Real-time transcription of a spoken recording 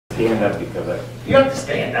stand up because You have to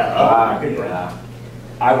stand up. yeah,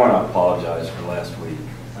 I want to apologize for last week.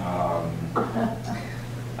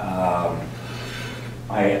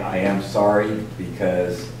 I am sorry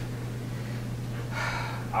because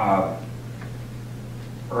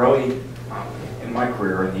early in my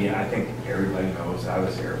career, and I think everybody knows I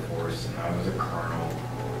was Air Force and I was a colonel.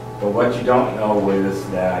 But what you don't know is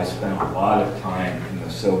that I spent a lot of time in the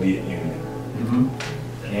Soviet Union. Mm-hmm.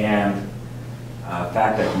 And in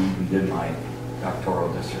fact, I even did my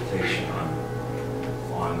doctoral dissertation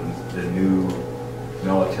on the new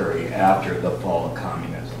military after the fall of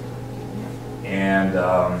communism. And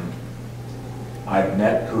I've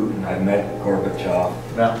met Putin, I've met Gorbachev.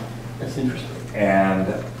 Well, that's interesting.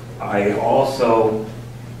 And I also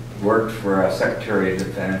worked for a Secretary of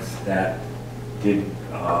Defense that did,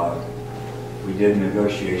 we did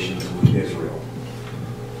negotiations with Israel.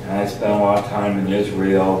 And I spent a lot of time in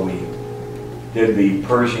Israel. We did the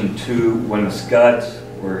Pershing II, when the Scuds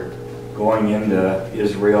were going into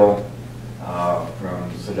Israel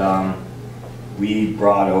from Saddam, we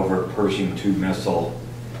brought over Pershing II missile,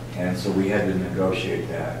 and so we had to negotiate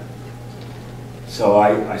that. So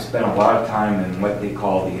I spent a lot of time in what they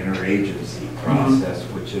call the interagency process,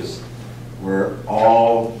 which is where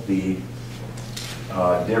all the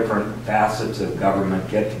different facets of government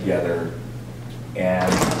get together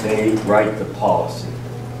and they write the policy.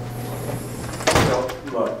 So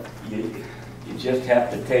look, you just have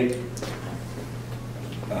to take,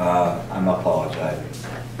 I'm apologizing,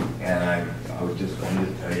 and I was just going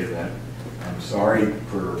to tell you that I'm sorry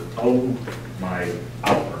for my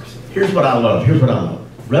outburst. Here's what I love. Here's what I love.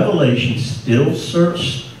 Revelation still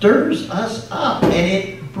stirs us up, and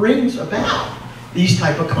it brings about these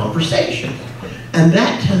type of conversations. And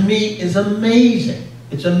that, to me, is amazing.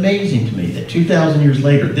 It's amazing to me that 2,000 years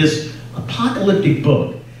later, this apocalyptic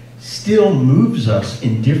book still moves us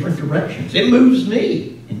in different directions. It moves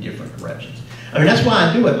me in different directions. I mean, that's why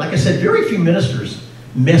I do it. Like I said, very few ministers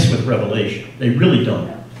mess with Revelation. They really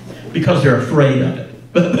don't, because they're afraid of it.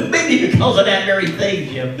 But maybe because of that very thing,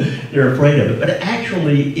 Jim, they're afraid of it. But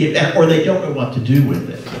actually, or they don't know what to do with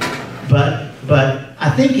it. But I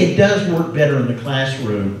think it does work better in the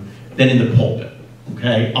classroom than in the pulpit.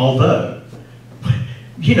 Okay, although,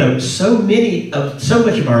 you know, so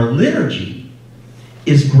much of our liturgy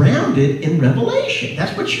is grounded in Revelation.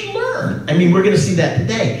 That's what you learn. I mean, we're going to see that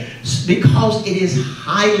today because it is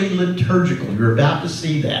highly liturgical. You're about to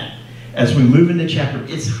see that as we move into chapter.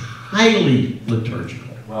 It's highly liturgical.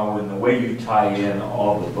 Well, in the way you tie in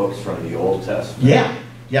all the books from the Old Testament, yeah,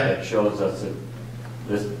 that shows us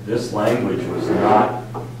that this language was not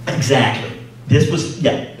exactly. This was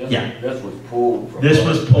This was pulled from. This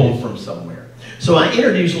was pulled from somewhere. So I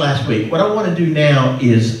introduced last week. What I want to do now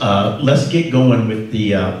is let's get going with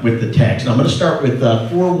the text. And I'm going to start with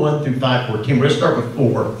 4:1 through 5:14. We're going to start with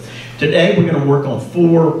 4. Today we're going to work on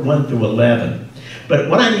 4:1 through 11. But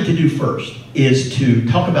what I need to do first is to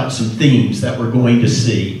talk about some themes that we're going to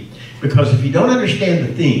see. Because if you don't understand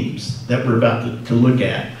the themes that we're about to look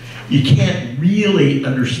at, you can't really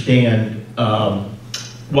understand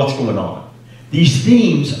what's going on. These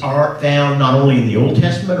themes are found not only in the Old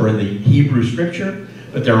Testament or in the Hebrew Scripture,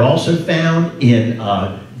 but they're also found in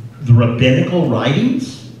the rabbinical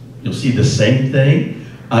writings. You'll see the same thing.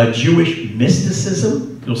 Jewish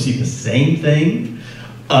mysticism, you'll see the same thing.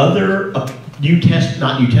 Other other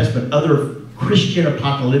Christian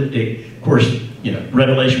apocalyptic, of course, you know,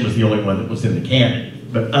 Revelation was the only one that was in the canon,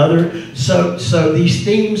 but so these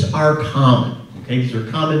themes are common. Okay, these are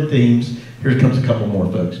common themes. Here comes a couple more,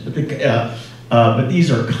 folks. But these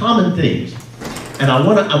are common themes, and I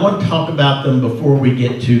want to talk about them before we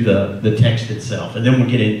get to the text itself, and then we'll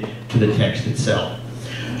get into the text itself.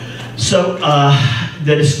 So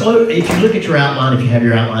if you look at your outline, if you have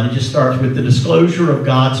your outline, it just starts with the disclosure of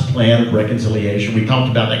God's plan of reconciliation. We talked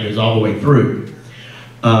about that, goes all the way through.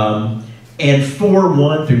 And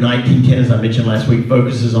 4:1 through 19:10, as I mentioned last week,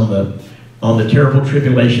 focuses on the terrible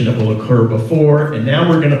tribulation that will occur before. And now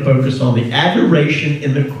we're going to focus on the adoration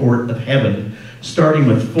in the court of heaven, starting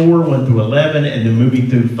with 4:1 through 11, and then moving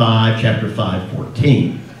through chapter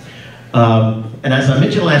 5:14. And as I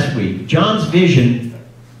mentioned last week, John's vision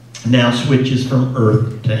now switches from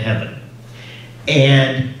earth to heaven.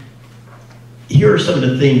 And here are some of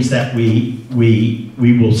the things that we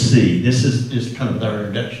will see. This is just kind of our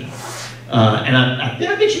introduction. And did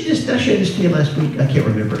I mention this? Did I share this to you last week? I can't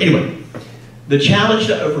remember. Anyway, the challenge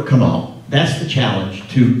to overcome all. That's the challenge,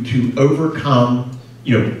 to overcome,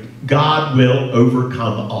 you know, God will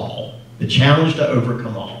overcome all. The challenge to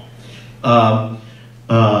overcome all.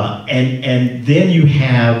 And then you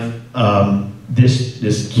have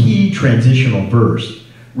this key transitional verse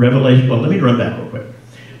Revelation, well, let me run back real quick.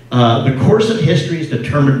 The course of history is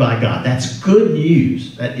determined by God. That's good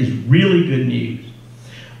news. That is really good news.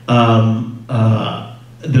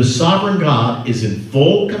 The sovereign God is in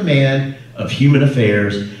full command of human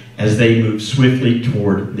affairs as they move swiftly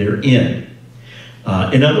toward their end.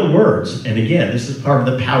 In other words, and again, this is part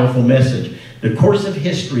of the powerful message, the course of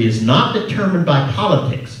history is not determined by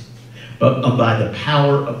politics, but by the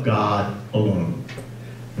power of God alone.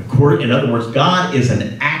 In other words, God is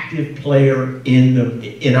an active player in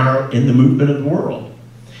the movement of the world.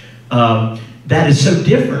 That is so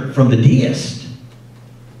different from the deist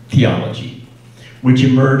theology, which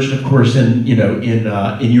emerged, of course, in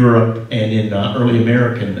Europe and in early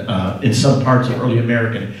American, in some parts of early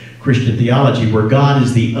American Christian theology, where God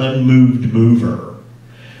is the unmoved mover,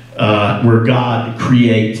 where God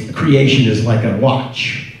creation is like a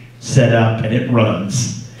watch set up and it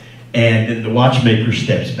runs, and then the watchmaker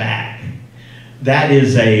steps back. That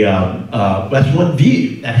is that's one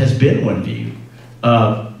view. That has been one view.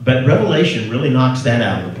 But Revelation really knocks that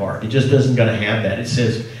out of the park. It just doesn't going to have that. It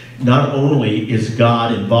says not only is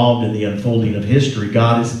God involved in the unfolding of history,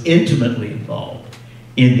 God is intimately involved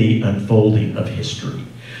in the unfolding of history.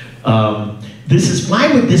 Why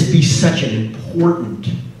would this be such an important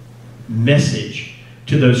message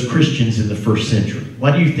to those Christians in the first century?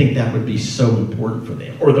 Why do you think that would be so important for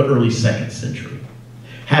them, or the early second century?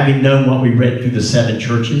 Having known what we read through the 7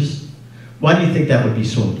 churches, why do you think that would be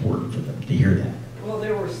so important for them to hear that? Well,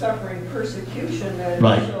 they were suffering persecution, and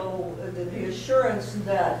right. So the assurance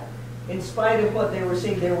that in spite of what they were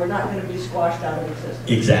seeing, they were not going to be squashed out of existence.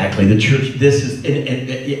 Exactly. The church, and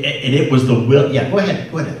it was the will. Yeah, go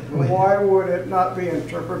ahead. Why would it not be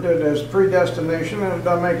interpreted as predestination, and it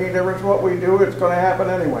doesn't make any difference what we do, it's going to happen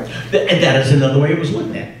anyway? And that is another way it was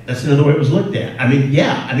looked at. I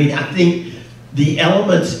think the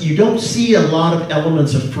elements, you don't see a lot of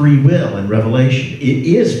elements of free will in Revelation. It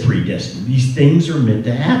is predestined. These things are meant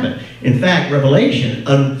to happen. In fact, what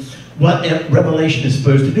Revelation is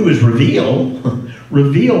supposed to do is reveal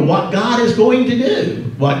what God is going to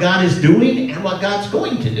do, what God is doing, and what God's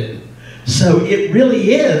going to do. So it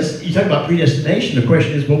really is, you talk about predestination, the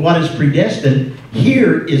question is, well, what is predestined?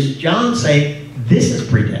 Here is John saying, this is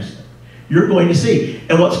predestined. You're going to see.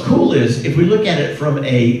 And what's cool is, if we look at it from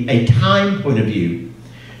a time point of view,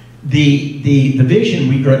 the vision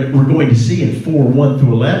we're going to see in 4:1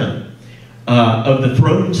 through 11 of the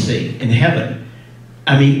throne scene in heaven.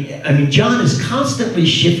 I mean, John is constantly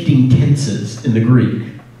shifting tenses in the Greek.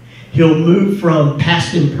 He'll move from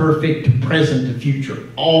past imperfect to present to future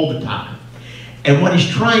all the time. And what he's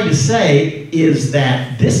trying to say is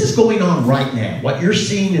that this is going on right now. What you're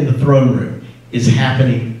seeing in the throne room is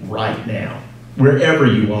happening right now. Wherever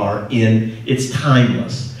you are it's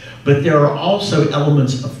timeless. But there are also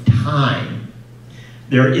elements of time.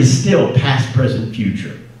 There is still past, present,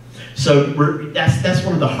 future. So that's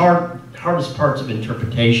one of the hardest parts of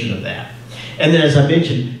interpretation of that. And then, as I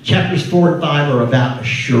mentioned, chapters 4 and 5 are about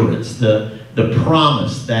assurance, the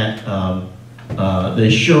promise that, the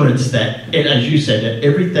assurance that, and as you said, that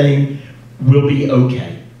everything will be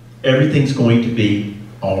okay. Everything's going to be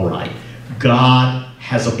all right. God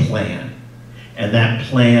has a plan, and that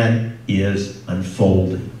plan is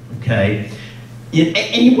unfolding, okay?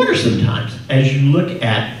 And you wonder sometimes, as you look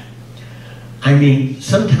at,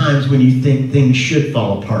 sometimes when you think things should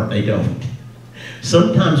fall apart, they don't.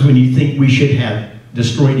 Sometimes when you think we should have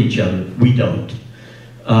destroyed each other, we don't.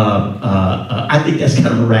 I think that's kind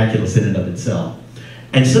of miraculous in and of itself.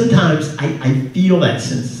 And sometimes I feel that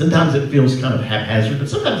sense. Sometimes it feels kind of haphazard, but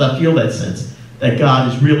sometimes I feel that sense that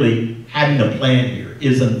God is really having a plan here,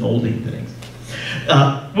 is unfolding things.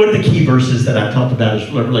 One of the key verses that I talked about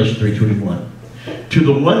is Revelation 3:21. To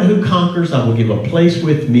the one who conquers, I will give a place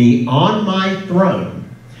with me on my throne,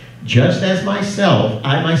 just as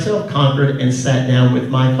I myself conquered and sat down with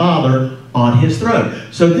my Father on his throne.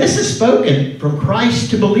 So this is spoken from Christ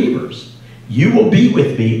to believers. You will be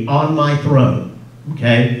with me on my throne,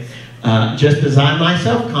 okay? Just as I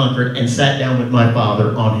myself conquered and sat down with my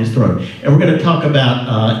Father on his throne. And we're going to talk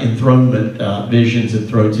about enthronement visions and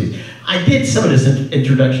throne scenes. I did some of this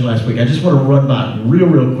introduction last week. I just want to run by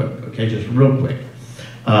real quick, okay? Just real quick.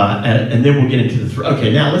 And then we'll get into the throne.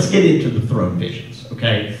 Okay, now let's get into the throne visions,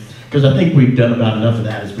 okay? Because I think we've done about enough of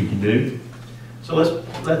that as we can do. So let's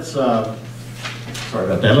sorry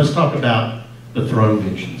about that. Let's talk about the throne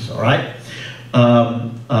visions, all right?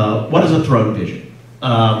 What is a throne vision?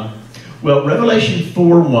 Well, Revelation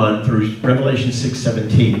 4:1 through Revelation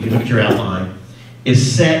 6:17, if you look at your outline,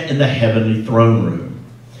 is set in the heavenly throne room.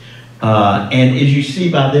 And as you see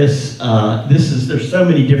by this, there's so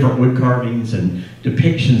many different wood carvings and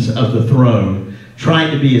depictions of the throne,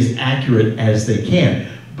 trying to be as accurate as they can.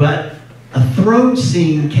 But a throne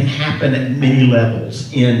scene can happen at many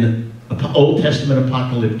levels in Old Testament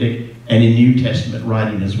apocalyptic and in New Testament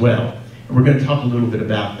writing as well. And we're going to talk a little bit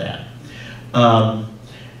about that.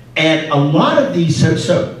 And a lot of these,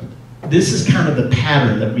 so this is kind of the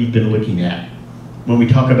pattern that we've been looking at when we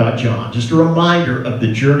talk about John. Just a reminder of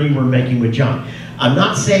the journey we're making with John. I'm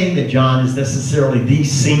not saying that John is necessarily the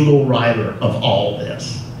single writer of all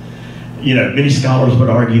this. You know, many scholars would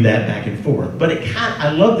argue that back and forth. But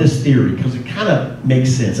I love this theory because it kind of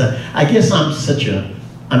makes sense. I guess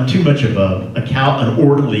I'm too much of an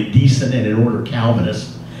orderly, decent, and in order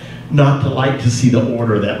Calvinist not to like to see the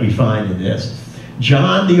order that we find in this.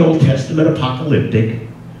 John, the Old Testament apocalyptic,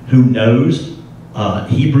 who knows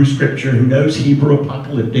Hebrew scripture, who knows Hebrew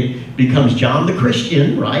apocalyptic, becomes John the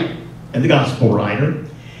Christian, right? And the gospel writer.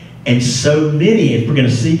 And so many, as we're going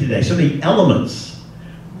to see today, so many elements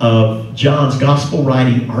of John's gospel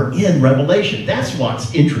writing are in Revelation. That's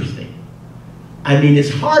what's interesting. I mean, it's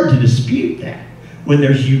hard to dispute that when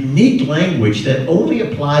there's unique language that only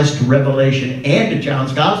applies to Revelation and to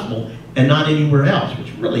John's gospel and not anywhere else, which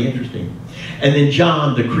is really interesting. And then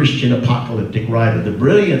John, the Christian apocalyptic writer, the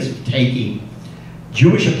brilliance of taking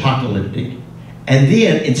Jewish apocalyptic, and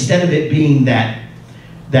then instead of it being that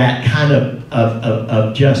kind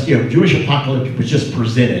of just, you know, Jewish apocalyptic was just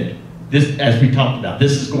presented. This, as we talked about,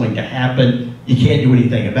 this is going to happen. You can't do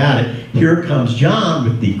anything about it. Here comes John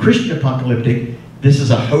with the Christian apocalyptic. This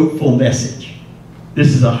is a hopeful message. This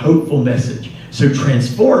is a hopeful message. So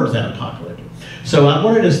transforms that apocalyptic. So I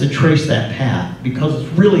wanted us to trace that path because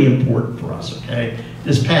it's really important for us, okay?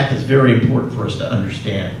 This path is very important for us to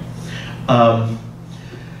understand.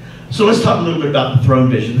 So let's talk a little bit about the throne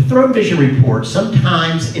vision. The throne vision report,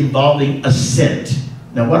 sometimes involving ascent.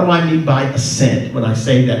 Now, what do I mean by ascent when I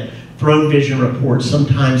say that throne vision reports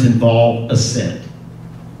sometimes involve ascent?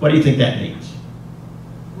 What do you think that means?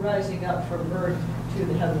 Rising up from earth to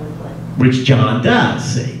the heavenly plane. Which John does,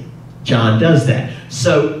 see? John does that.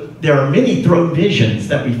 So there are many throne visions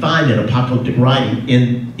that we find in apocalyptic writing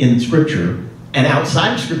in Scripture and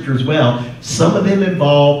outside of Scripture as well. Some of them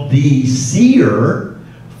involve the seer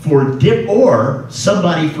or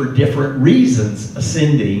somebody for different reasons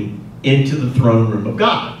ascending into the throne room of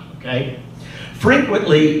God, okay?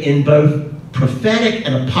 Frequently in both prophetic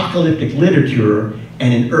and apocalyptic literature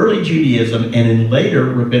and in early Judaism and in later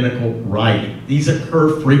rabbinical writing, these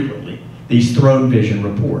occur frequently, these throne vision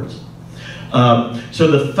reports. So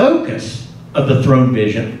the focus of the throne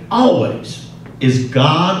vision always is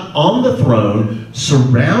God on the throne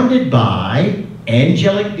surrounded by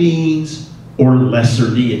angelic beings or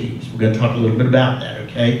lesser deities. We're going to talk a little bit about that,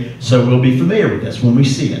 okay? So we'll be familiar with this when we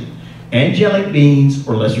see it. Angelic beings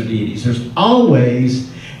or lesser deities. There's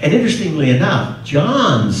always, and interestingly enough,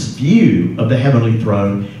 John's view of the heavenly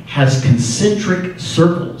throne has concentric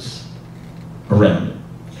circles around it,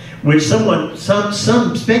 which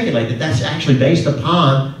some speculate that that's actually based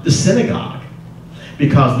upon the synagogue,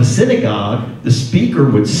 because the synagogue, the speaker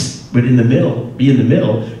would be in the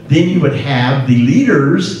middle. Then you would have the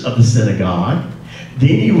leaders of the synagogue.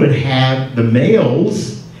 Then you would have the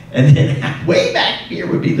males. And then way back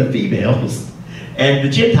here would be the females. And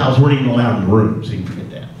the Gentiles weren't even allowed in the room, so you can forget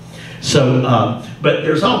that. So, but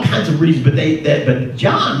there's all kinds of reasons. But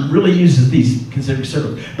John really uses these concentric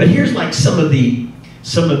circles. But here's like some of the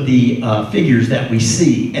figures that we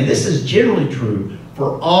see. And this is generally true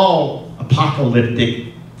for all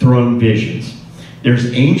apocalyptic throne visions.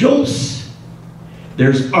 There's angels.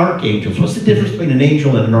 There's archangels. What's the difference between an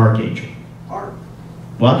angel and an archangel? Ark.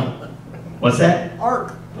 What? What's that?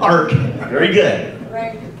 Ark. Ark. Very good.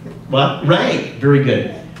 Right. What? Right. Very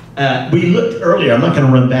good. We looked earlier, I'm not going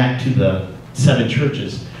to run back to the 7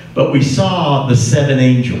 churches, but we saw the 7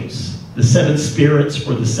 angels. The 7 spirits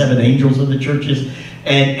were the 7 angels of the churches.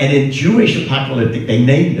 And in Jewish apocalyptic, they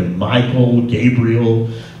named them Michael, Gabriel,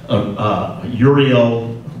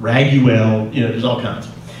 Uriel, Raguel, you know, there's all kinds.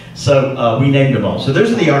 So we named them all. So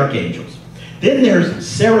those are the archangels. Then there's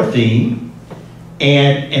seraphim.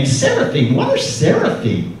 And seraphim, what are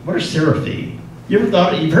seraphim? What are seraphim? You ever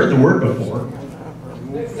thought, you've heard the word before.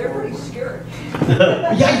 They're pretty scary.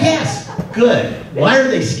 Yeah, yes, good. Why are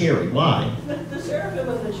they scary? Why? The seraphim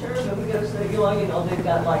and the cherubim, because they've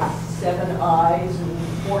got like 7 eyes and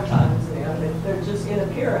 4 tongues. They're just in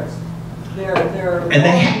appearance.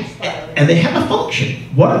 And they have a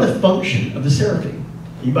function. What are the function of the seraphim?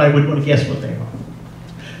 Anybody would want to guess what they are?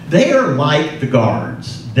 They are like the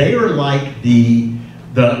guards. They are like the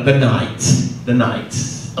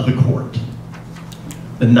knights of the court.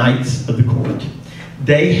 The knights of the court.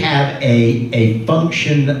 They have a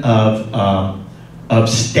function of of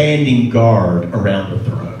standing guard around the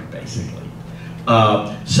throne, basically.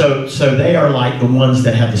 So they are like the ones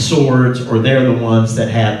that have the swords, or they're the ones that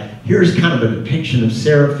have, here's kind of a depiction of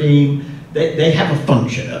seraphim. They have a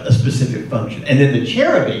function, a specific function. And then the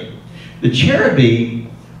cherubim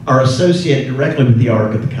are associated directly with the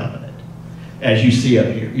Ark of the Covenant. As you see up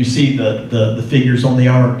here, you see the figures on the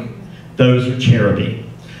Ark? Those are cherubim.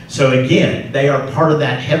 So again, they are part of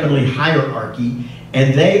that heavenly hierarchy,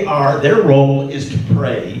 and their role is to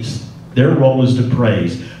praise. Their role is to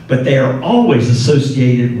praise, but they are always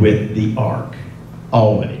associated with the Ark,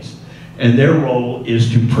 always. And their role is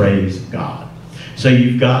to praise God. So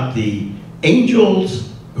you've got the angels,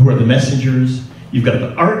 who are the messengers. You've got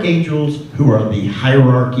the archangels, who are the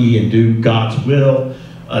hierarchy and do God's will,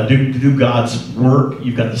 do God's work.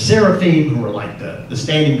 You've got the seraphim, who are like the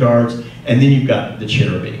standing guards, and then you've got the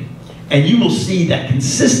cherubim. And you will see that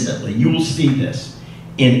consistently. You will see this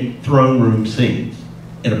in throne room scenes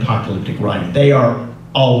in apocalyptic writing. They are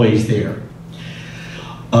always there.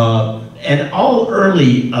 And all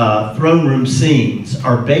early throne room scenes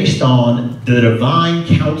are based on the divine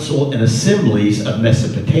council and assemblies of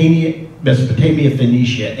Mesopotamia,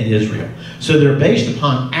 Phoenicia, and Israel. So they're based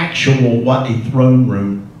upon actual what a throne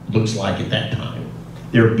room looks like at that time.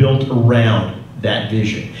 They're built around that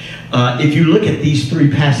vision. If you look at these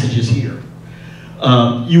three passages here,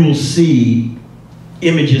 you will see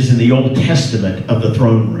images in the Old Testament of the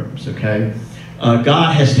throne rooms, okay?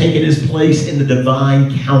 God has taken his place in the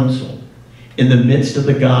divine council. In the midst of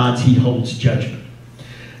the gods, he holds judgment.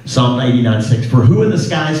 Psalm 89:6, for who in the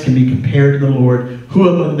skies can be compared to the Lord? Who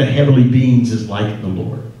among the heavenly beings is like the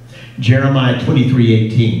Lord? Jeremiah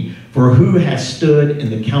 23:18, for who has stood in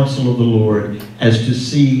the counsel of the Lord as to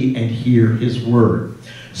see and hear his word?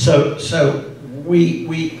 So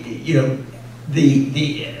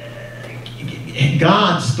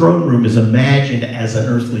God's throne room is imagined as an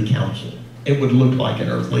earthly council. It would look like an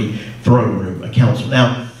earthly throne room, a council.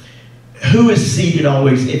 Now, who is seated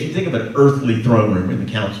always, if you think of an earthly throne room in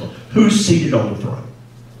the council, who's seated on the throne?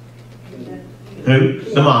 Who?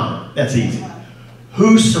 The monarch. That's easy.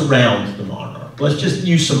 Who surrounds the monarch? Let's just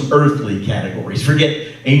use some earthly categories.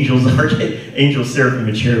 Forget angels, angels, seraphim,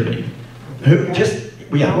 and cherubim. Who?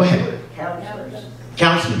 Yeah, go ahead.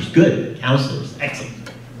 Counselors. Good. Counselors.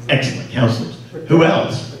 Excellent. Excellent. Counselors. Who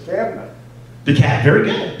else? The cabinet. Very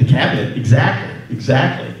good. The cabinet.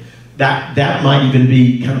 Exactly. That might even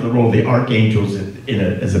be kind of the role of the archangels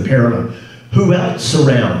as a parallel. Who else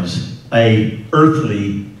surrounds a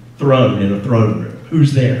earthly throne in a throne room?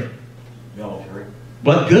 Who's there? Military.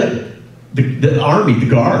 What good? The army, the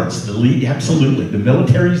guards, the lead, absolutely. The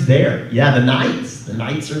military's there. Yeah, the knights. The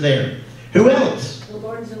knights are there. Who else? The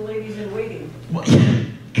lords and ladies in waiting. Well,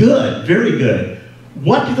 good, very good.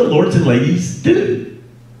 What do the lords and ladies do?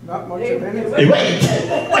 Not much of anything. They wait.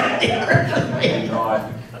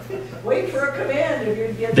 Wait for a command if you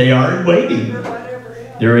get. They are in waiting. Or whatever,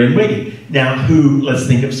 yeah. They're in waiting. Now, let's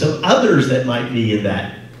think of some others that might be in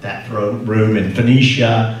that throne room in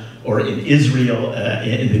Phoenicia, or in Israel,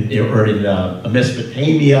 or in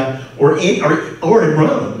Mesopotamia, or in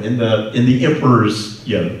Rome, in the emperor's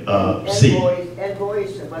seat.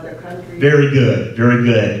 Envoys of other countries. Very good, very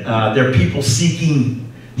good. They're people seeking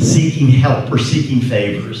help or seeking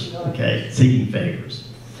favors. Okay, seeking favors.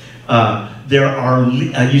 There are,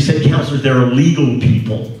 you said counselors, there are legal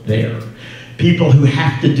people there. People who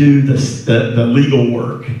have to do the legal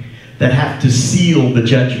work, that have to seal the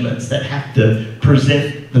judgments, that have to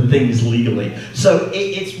present the things legally. So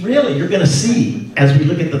it's really, you're going to see, as we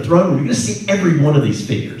look at the throne room, you're going to see every one of these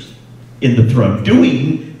figures in the throne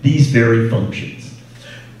doing these very functions.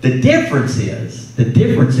 The difference is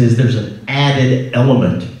there's an added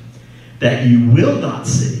element that you will not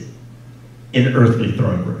see in earthly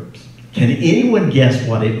throne rooms. Can anyone guess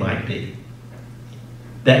what it might be?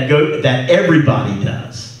 That everybody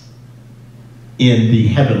does in the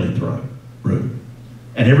heavenly throne room.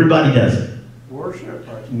 And everybody does it. Worship.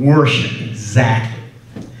 Worship, exactly.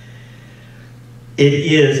 It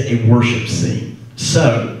is a worship scene.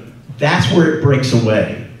 So that's where it breaks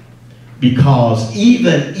away. Because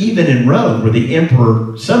even in Rome, where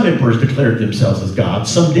some emperors declared themselves as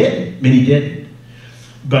gods, some didn't, many didn't.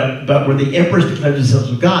 But where the emperors declared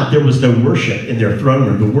themselves as God, there was no worship in their throne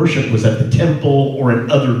room. The worship was at the temple or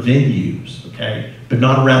in other venues, okay? But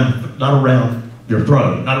not around their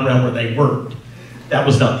throne, not around where they worked. That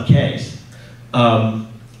was not the case.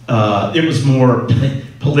 It was more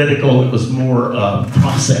political, it was more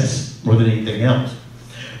process more than anything else.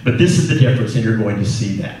 But this is the difference, and you're going to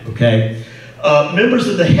see that, okay? Members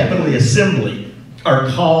of the heavenly assembly are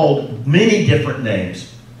called many different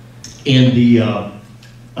names in the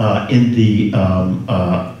in the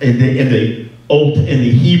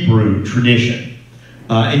Hebrew tradition,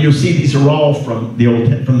 and you'll see these are all from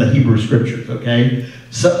the Hebrew scriptures. Okay,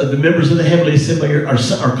 so the members of the heavenly assembly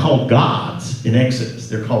are called gods in Exodus.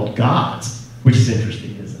 They're called gods, which is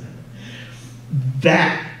interesting, isn't it?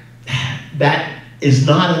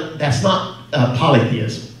 That's not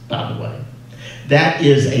polytheism, by the way. That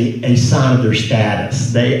is a sign of their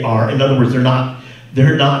status. They are, in other words, they're not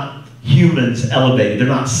humans elevated. They're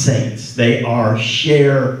not saints. They are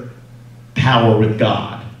share power with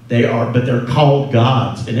God. But they're called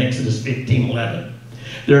gods in Exodus 15:11.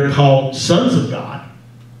 They're called sons of God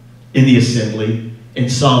in the assembly in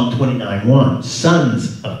Psalm 29:1.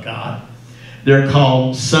 Sons of God. They're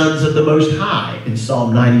called sons of the Most High in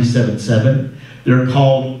Psalm 97:7. They're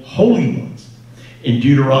called holy ones in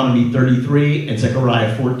Deuteronomy 33 and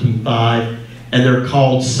Zechariah 14:5. And they're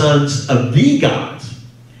called sons of the gods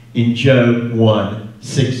in Job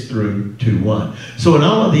 1:6 through 2:1. So in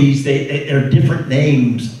all of these, there are different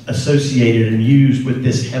names associated and used with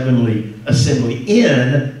this heavenly assembly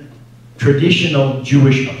in traditional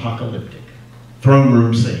Jewish apocalyptic throne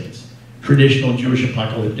room scenes. Traditional Jewish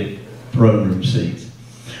apocalyptic throne room scenes.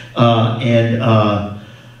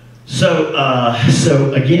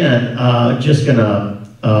 So again, just gonna,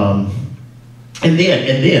 and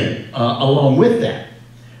then along with that,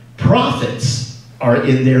 prophets are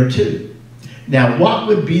in there too. Now, what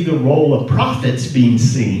would be the role of prophets being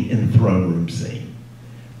seen in the throne room scene?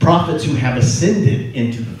 Prophets who have ascended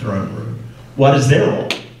into the throne room. What is their role?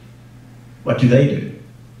 What do they do?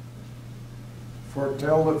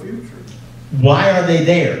 Foretell the future. Why are they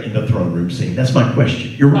there in the throne room scene? That's my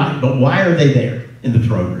question. You're right, but why are they there in the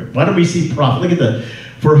throne room? Why do we see prophets? Look at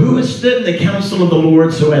for who has stood in the counsel of the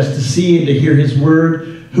Lord so as to see and to hear his word?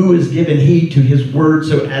 Who has given heed to his word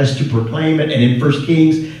so as to proclaim it? And in 1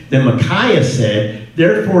 Kings, then Micaiah said,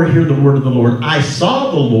 therefore hear the word of the Lord. I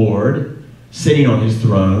saw the Lord sitting on his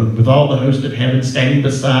throne with all the host of heaven standing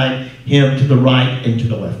beside him to the right and to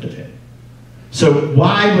the left of him. So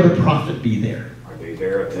why would a prophet be there? Are they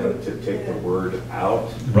there to take the word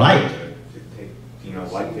out? Right. To take,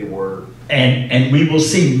 like they were. And we will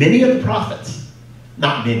see many of the prophets,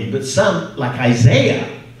 not many, but some, like Isaiah,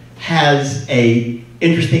 has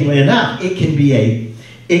interestingly enough, it can be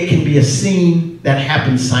a scene that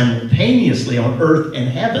happens simultaneously on earth and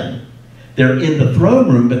heaven. They're in the throne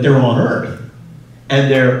room, but they're on earth. And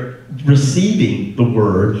they're receiving the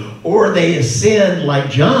word, or they ascend like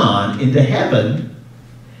John into heaven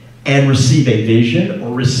and receive a vision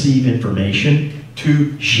or receive information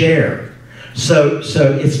to share. So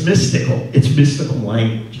it's mystical. It's mystical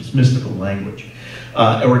language. It's mystical language,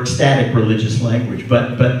 or ecstatic religious language.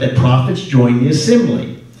 But the prophets join the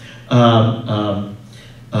assembly. And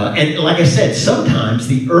like I said, sometimes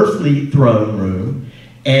the earthly throne room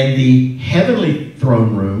and the heavenly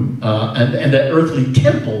throne room and the earthly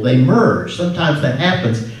temple, they merge. Sometimes that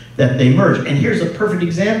happens, that they merge. And here's a perfect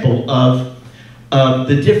example of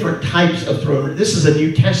the different types of throne room. This is a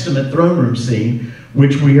New Testament throne room scene,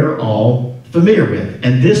 which we are all familiar with.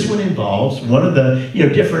 And this one involves one of the,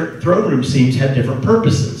 different throne room scenes have different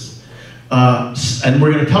purposes. And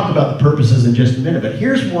we're going to talk about the purposes in just a minute. But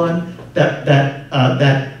here's one that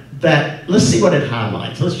let's see what it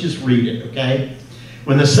highlights. Let's just read it, okay?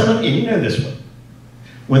 When the Son of, and you know this one.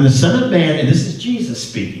 When the Son of Man, and this is Jesus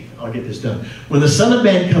speaking. I'll get this done. When the Son of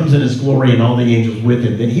Man comes in his glory and all the angels with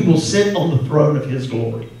him, then he will sit on the throne of his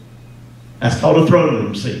glory. That's called a throne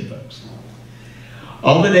room scene, folks.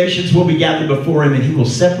 All the nations will be gathered before him, and he will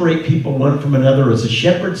separate people one from another as a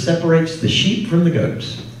shepherd separates the sheep from the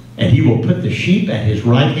goats. And he will put the sheep at his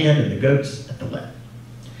right hand and the goats at the left.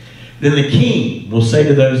 Then the king will say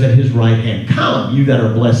to those at his right hand, come, you that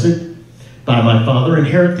are blessed by my Father,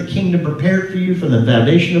 inherit the kingdom prepared for you from the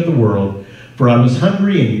foundation of the world. For I was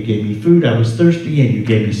hungry, and you gave me food. I was thirsty, and you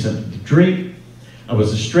gave me something to drink. I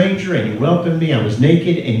was a stranger, and you welcomed me. I was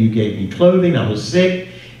naked, and you gave me clothing. I was sick,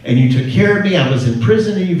 and you took care of me. I was in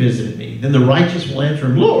prison, and you visited me. Then the righteous will answer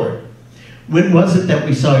him, Lord, when was it that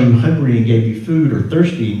we saw you hungry and gave you food, or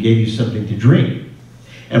thirsty and gave you something to drink?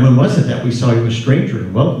 And when was it that we saw you a stranger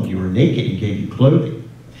and welcomed you, or naked and gave you clothing?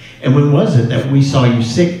 And when was it that we saw you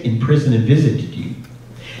sick in prison and visited you?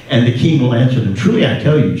 And the king will answer them, truly I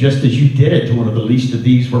tell you, just as you did it to one of the least of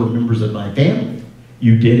these who are members of my family,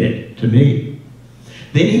 you did it to me.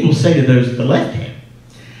 Then he will say to those at the left hand,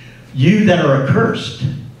 you that are accursed,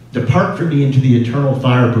 depart from me into the eternal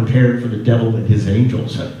fire prepared for the devil and his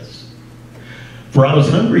angels. For I was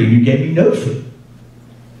hungry, and you gave me no food.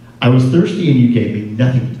 I was thirsty, and you gave me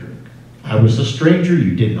nothing to drink. I was a stranger,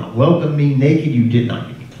 you did not welcome me. Naked, you did not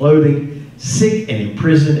give me clothing. Sick and in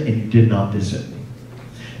prison, and you did not visit me.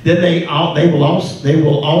 Then they will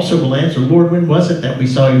also answer, Lord, when was it that we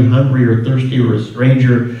saw you hungry or thirsty or a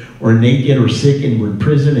stranger or naked or sick and were in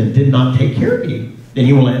prison and did not take care of you? Then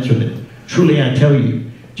he will answer them, truly I tell you,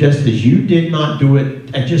 just as you did not do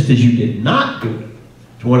it to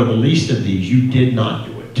one of the least of these, you did not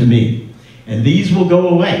do it to me. And these will go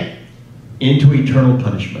away into eternal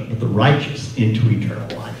punishment, but the righteous into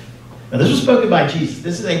eternal life. Now this was spoken by Jesus.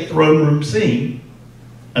 This is a throne room scene,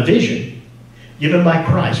 a vision given by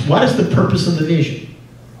Christ. What is the purpose of the vision?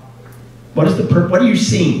 What are you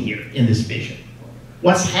seeing here in this vision?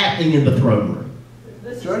 What's happening in the throne room?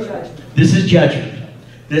 This is judgment. This is judgment.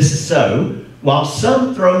 This is so. While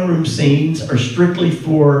some throne room scenes are strictly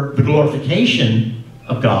for the glorification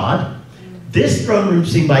of God, this throne room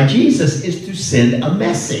scene by Jesus is to send a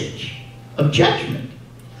message of judgment.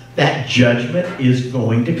 That judgment is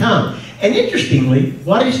going to come. And interestingly,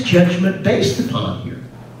 what is judgment based upon here?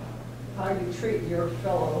 How you treat your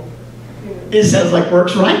fellow human. It sounds like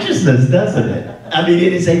works righteousness, doesn't it? I mean,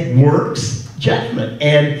 it is a works judgment.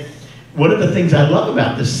 And one of the things I love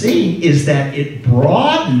about this scene is that it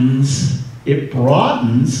broadens the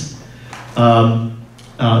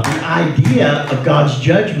idea of God's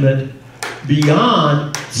judgment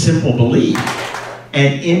beyond simple belief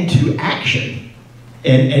and into action.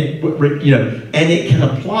 And it can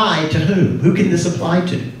apply to whom? Who can this apply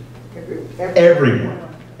to? Everyone.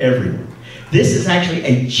 Everyone. This is actually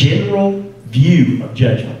a general view of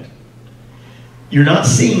judgment. You're not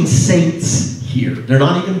seeing saints here. They're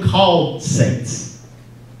not even called saints.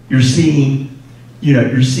 You're seeing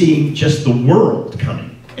just the world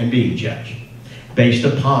coming and being judged based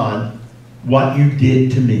upon what you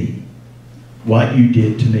did to me. What you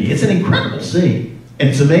did to me. It's an incredible scene. And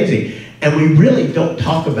it's amazing. And we really don't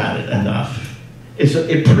talk about it enough.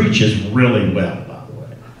 It preaches really well, by the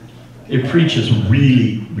way. It preaches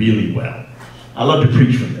really, really well. I love to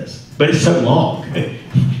preach from this. But it's so long.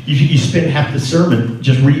 You spend half the sermon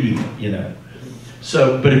just reading it,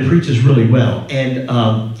 But it preaches really well. And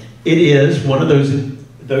it is one of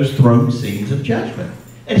those throne scenes of judgment.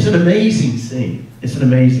 And it's an amazing scene. It's an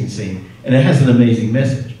amazing scene. And it has an amazing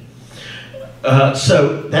message.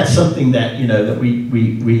 So that's something that,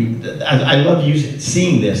 I love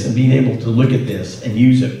seeing this and being able to look at this and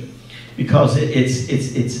use it. Because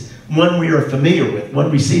it's one we are familiar with,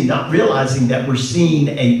 one we see, not realizing that we're seeing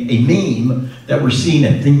a meme, that we're seeing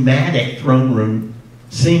a thematic throne room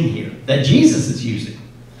scene here that Jesus is using.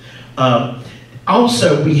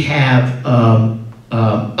 Also, we have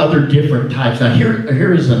other different types. Now,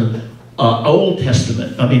 here is an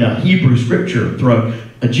a Hebrew scripture throne,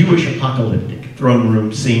 a Jewish apocalyptic throne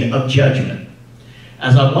room scene of judgment.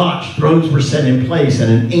 As I watched, thrones were set in place,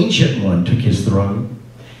 and an ancient one took his throne.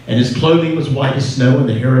 And his clothing was white as snow, and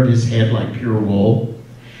the hair of his head like pure wool.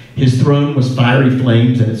 His throne was fiery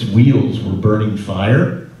flames, and its wheels were burning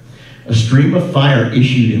fire. A stream of fire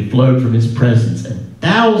issued and flowed from his presence, and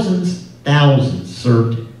thousands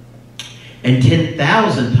served him. And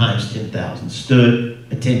 10,000 times 10,000 stood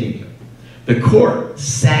attending him. The court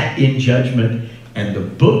sat in judgment, and the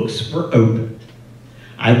books were opened.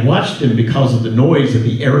 I watched him because of the noise of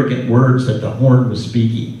the arrogant words that the horn was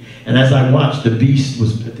speaking. And as I watched, the beast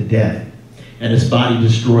was put to death, and his body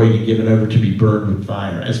destroyed and given over to be burned with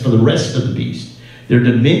fire. As for the rest of the beast, their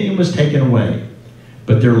dominion was taken away,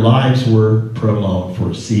 but their lives were prolonged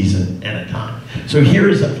for a season and a time. So here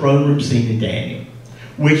is a throne room scene in Daniel,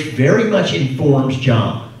 which very much informs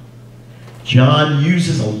John. John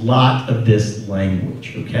uses a lot of this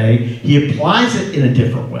language, okay? He applies it in a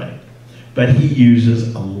different way, but he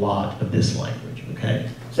uses a lot of this language, okay?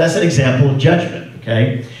 So that's an example of judgment,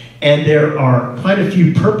 okay? And there are quite a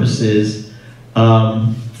few purposes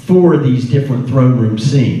for these different throne room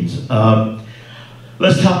scenes.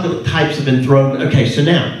 Let's talk about types of enthronement. Okay, so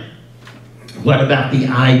now, what about the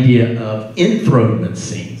idea of enthronement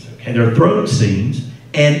scenes? Okay, there are throne scenes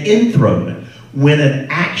and enthronement, when an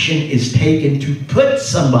action is taken to put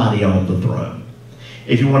somebody on the throne.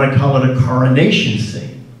 If you want to call it a coronation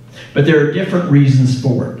scene. But there are different reasons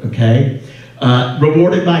for it, okay?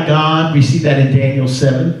 Rewarded by God, we see that in Daniel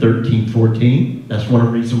 7, 13, 14. That's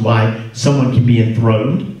one reason why someone can be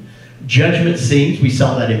enthroned. Judgment scenes, we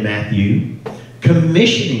saw that in Matthew.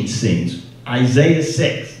 Commissioning scenes, Isaiah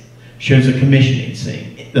 6 shows a commissioning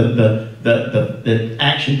scene. The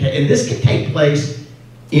action, and this can take place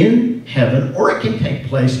in heaven, or it can take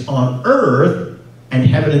place on earth and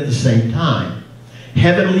heaven at the same time.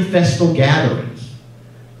 Heavenly festal gatherings.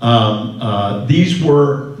 These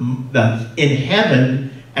were in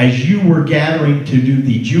heaven, as you were gathering to do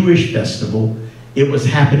the Jewish festival, it was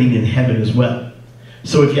happening in heaven as well.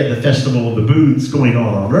 So if you had the festival of the booths going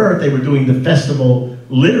on earth, they were doing the festival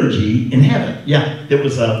liturgy in heaven. Yeah, it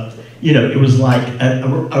was it was like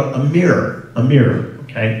a mirror,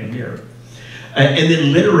 okay, a mirror. And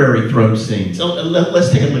then literary throne scenes. So let's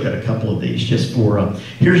take a look at a couple of these just for,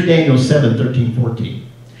 here's Daniel 7, 13, 14.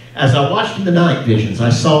 As I watched in the night visions,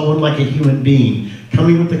 I saw one like a human being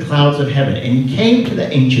coming with the clouds of heaven. And he came to the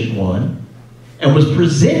Ancient One and was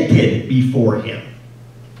presented before him.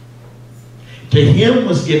 To him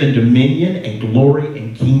was given dominion and glory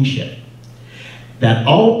and kingship, that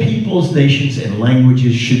all peoples, nations, and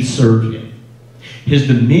languages should serve him. His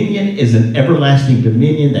dominion is an everlasting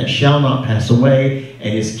dominion that shall not pass away,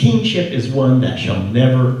 and his kingship is one that shall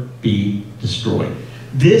never be destroyed.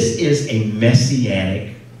 This is a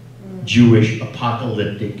messianic, Jewish,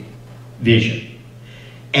 apocalyptic vision.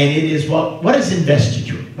 And it is what is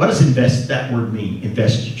investiture? What does that word mean,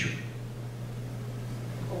 investiture?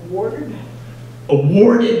 Awarded?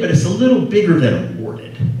 Awarded, but it's a little bigger than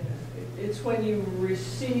awarded. It's when you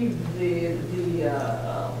receive the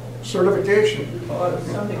Certification.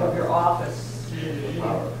 something of your office.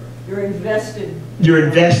 You're invested. You're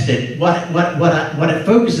invested. What it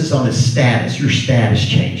focuses on is status. Your status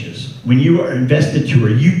changes. When you are invested to, or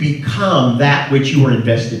you become that which you are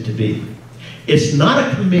invested to be. It's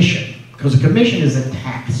not a commission, because a commission is a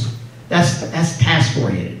task. That's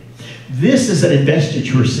task-oriented. This is an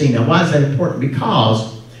investiture scene. Now, why is that important?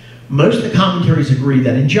 Because most of the commentaries agree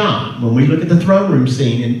that in John, when we look at the throne room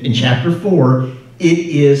scene in chapter 4, it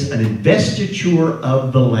is an investiture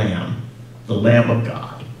of the Lamb of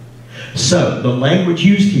God. So, the language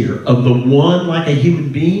used here of the one like a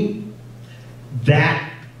human being,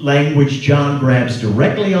 that language John grabs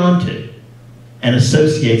directly onto and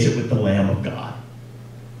associates it with the Lamb of God.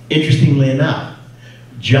 Interestingly enough,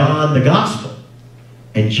 John the Gospel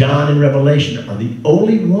and John in Revelation are the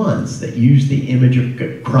only ones that use the image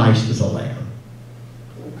of Christ as a lamb.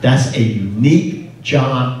 That's a unique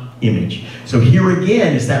John image. So here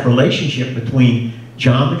again is that relationship between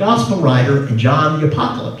John the Gospel writer and John the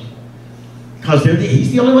Apocalypse. Because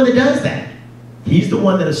he's the only one that does that. He's the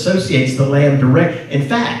one that associates the lamb direct. In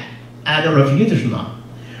fact, I don't know if you knew this or not,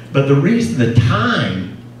 but the reason the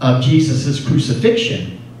time of Jesus'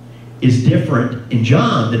 crucifixion is different in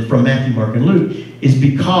John than from Matthew, Mark, and Luke is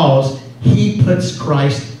because he puts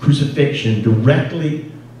Christ's crucifixion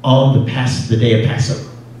directly on the day of Passover.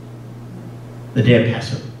 The day of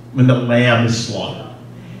Passover, when the lamb is slaughtered.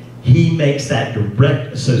 He makes that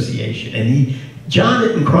direct association. And John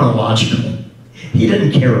isn't chronological. He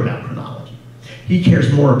doesn't care about chronology. He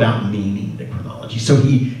cares more about meaning than chronology. So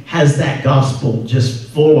he has that gospel just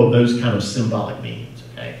full of those kind of symbolic meanings,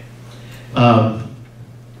 okay?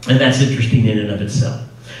 And that's interesting in and of itself.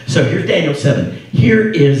 So here's Daniel 7. Here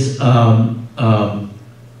is, let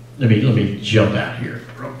me jump out here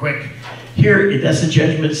real quick. Here, that's a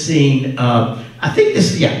judgment scene. I think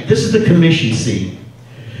this is the commission scene.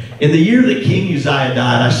 In the year that King Uzziah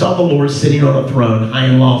died, I saw the Lord sitting on a throne, high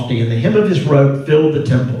and lofty, and the hem of his robe filled the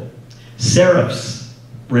temple. Seraphs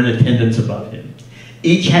were in attendance above him.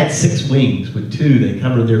 Each had 6 wings. With 2 they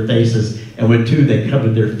covered their faces, and with 2 they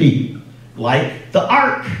covered their feet. Like the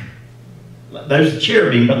ark. There's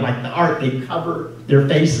cherubim, but like the ark, they cover their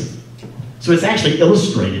faces. So it's actually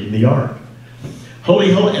illustrated in the ark.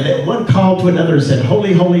 Holy, holy, and then one called to another and said,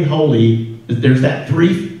 holy, holy, holy. There's that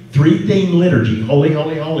three-theme liturgy. Holy,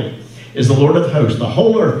 holy, holy is the Lord of hosts. The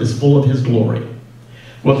whole earth is full of his glory.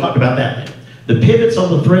 We'll talk about that later. The pivots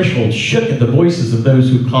on the threshold shook at the voices of those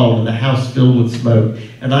who called, and the house filled with smoke.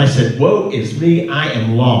 And I said, woe is me, I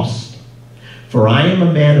am lost. For I am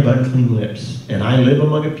a man of unclean lips, and I live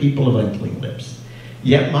among a people of unclean lips.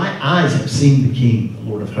 Yet my eyes have seen the King, the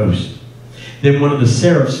Lord of hosts. Then one of the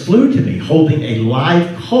seraphs flew to me, holding a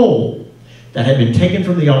live coal that had been taken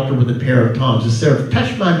from the altar with a pair of tongs. The seraph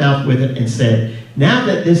touched my mouth with it and said, now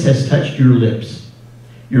that this has touched your lips,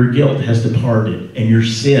 your guilt has departed, and your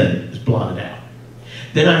sin is blotted out.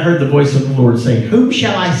 Then I heard the voice of the Lord saying, whom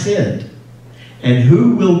shall I send? And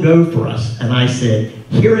who will go for us? And I said,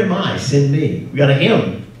 here am I, send me. We got a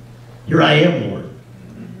hymn. Here I am, Lord.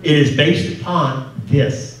 It is based upon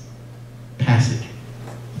this passage.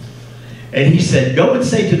 And he said, go and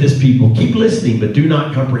say to this people, keep listening, but do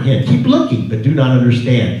not comprehend. Keep looking, but do not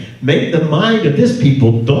understand. Make the mind of this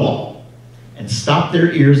people dull, and stop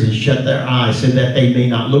their ears and shut their eyes, so that they may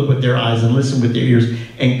not look with their eyes and listen with their ears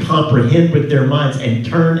and comprehend with their minds and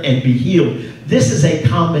turn and be healed. This is a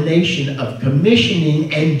combination of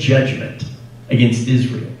commissioning and judgment against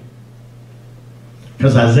Israel.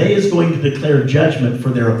 Because Isaiah is going to declare judgment for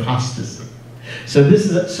their apostasy. So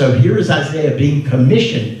here is Isaiah being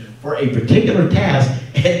commissioned for a particular task,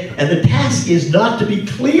 and the task is not to be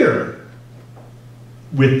clear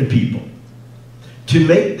with the people, to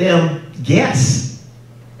make them guess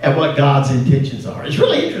at what God's intentions are. It's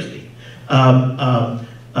really interesting.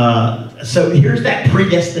 So here's that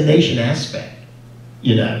predestination aspect.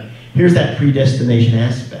 Here's that predestination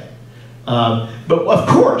aspect. But of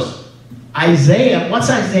course, Isaiah, what's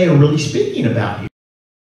Isaiah really speaking about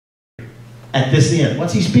here? At this end,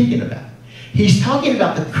 what's he speaking about? He's talking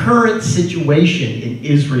about the current situation in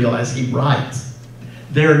Israel as he writes.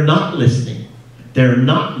 They're not listening. They're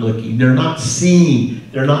not looking. They're not seeing.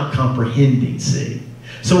 They're not comprehending, see?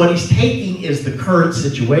 So what he's taking is the current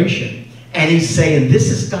situation, and he's saying,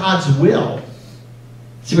 this is God's will.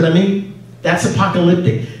 See what I mean? That's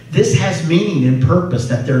apocalyptic. This has meaning and purpose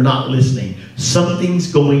that they're not listening.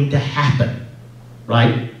 Something's going to happen,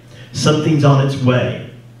 right? Something's on its way.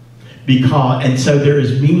 And so there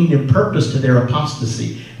is meaning and purpose to their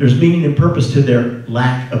apostasy. There's meaning and purpose to their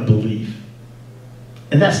lack of belief.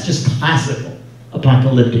 And that's just classical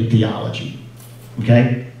apocalyptic theology.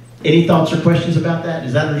 Okay? Any thoughts or questions about that?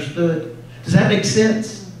 Is that understood? Does that make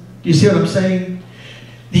sense? Do you see what I'm saying?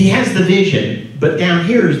 He has the vision, but down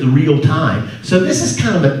here is the real time. So this is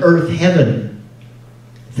kind of an earth-heaven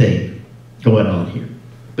thing going on here.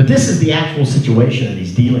 But this is the actual situation that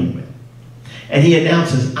he's dealing with. And he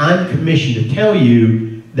announces, I'm commissioned to tell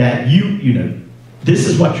you that this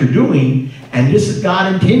is what you're doing, and this is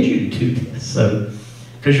God intends you to do this. So,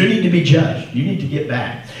 because you need to be judged. You need to get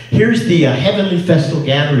back. Here's the heavenly festal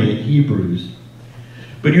gathering in Hebrews.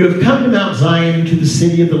 But you have come to Mount Zion, into the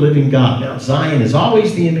city of the living God. Mount Zion is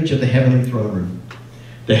always the image of the heavenly throne room.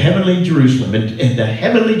 The heavenly Jerusalem, and the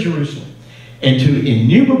heavenly Jerusalem. And to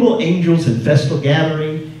innumerable angels in festal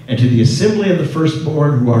gathering, and to the assembly of the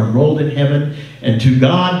firstborn who are enrolled in heaven, and to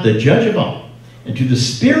God, the judge of all, and to the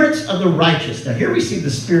spirits of the righteous. Now here we see the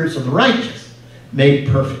spirits of the righteous made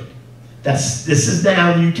perfect. This is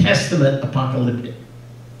now New Testament apocalyptic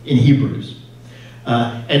in Hebrews.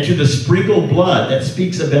 And to the sprinkled blood that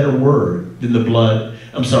speaks a better word than the blood,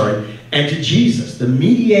 and to Jesus, the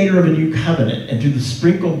mediator of a new covenant, and to the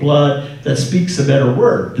sprinkled blood that speaks a better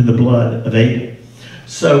word than the blood of Abel.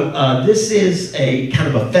 So this is a kind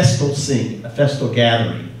of a festal scene, a festal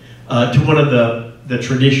gathering, to one of the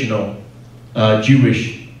traditional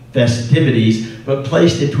Jewish festivities, but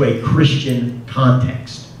placed into a Christian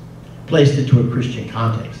context. Placed into a Christian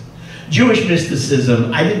context. Jewish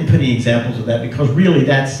mysticism, I didn't put any examples of that because really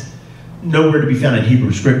that's nowhere to be found in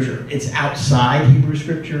Hebrew Scripture. It's outside Hebrew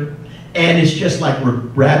Scripture, and it's just like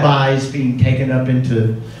rabbis being taken up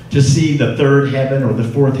to see the third heaven or the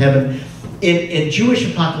fourth heaven. In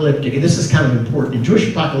Jewish apocalyptic, and this is kind of important, in Jewish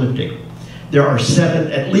apocalyptic, there are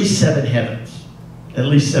at least seven heavens. At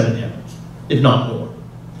least seven heavens, if not more.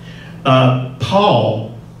 Paul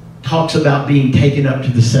talks about being taken up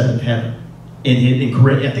to the seventh heaven in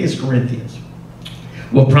Corinthians. I think it's Corinthians.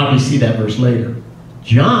 We'll probably see that verse later.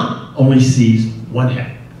 John only sees one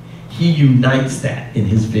heaven. He unites that in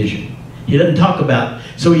his vision. He doesn't talk about,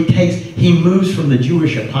 so he moves from the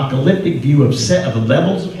Jewish apocalyptic view of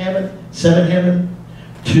levels of heaven, seven heaven,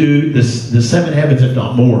 to the seven heavens, if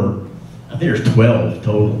not more. I think there's 12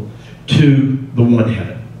 total, to the one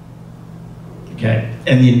heaven. Okay?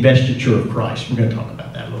 And the investiture of Christ. We're going to talk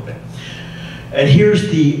about that a little bit. And here's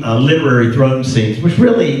the literary throne scenes, which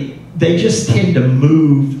really, they just tend to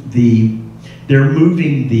they're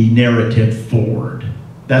moving the narrative forward.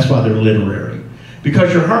 That's why they're literary.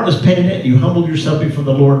 Because your heart was penitent, you humbled yourself before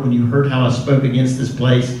the Lord when you heard how I spoke against this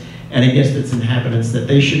place and against its inhabitants, that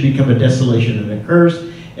they should become a desolation and a curse.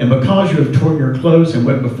 And because you have torn your clothes and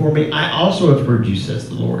wept before me, I also have heard you, says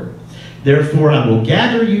the Lord. Therefore I will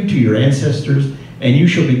gather you to your ancestors, and you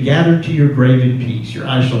shall be gathered to your grave in peace. Your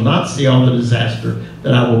eyes shall not see all the disaster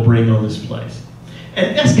that I will bring on this place.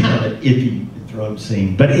 And that's kind of an iffy throne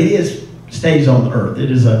scene, but it stays on the earth.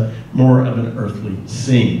 It is more of an earthly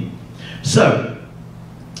scene. So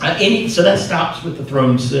that stops with the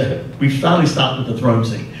throne scene. We finally stopped with the throne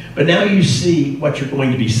scene. But now you see what you're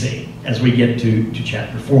going to be seeing as we get to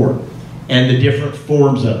chapter 4 and the different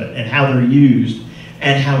forms of it and how they're used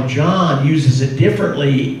and how John uses it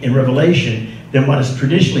differently in Revelation than what has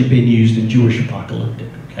traditionally been used in Jewish apocalyptic,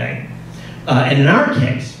 okay? And in our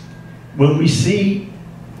case,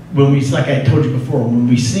 like I told you before, when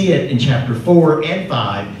we see it in chapter 4 and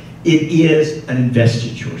 5, it is an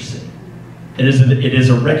investiture scene. It is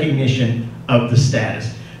a recognition of the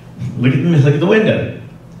status. Look at the window.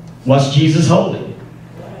 What's Jesus holding?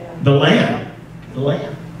 The Lamb. The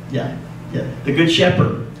Lamb. Yeah. The Good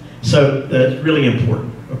Shepherd. So that's really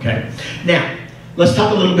important. Okay. Now, let's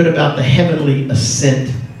talk a little bit about the heavenly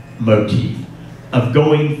ascent motif of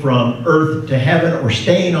going from earth to heaven, or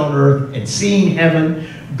staying on earth and seeing heaven,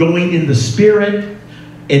 going in the spirit.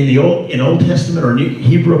 in Old Testament or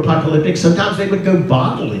Hebrew apocalyptic, sometimes they would go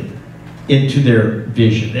bodily into their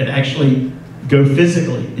vision. They'd actually go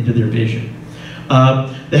physically into their vision.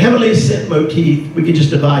 The heavenly ascent motif, we could just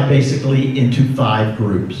divide basically into 5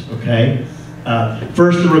 groups, okay?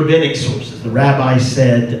 First, the rabbinic sources. The rabbi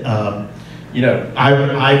said, I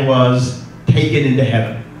was taken into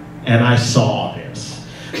heaven, and I saw this.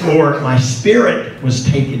 Or my spirit was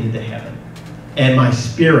taken into heaven, and my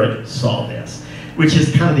spirit saw this, which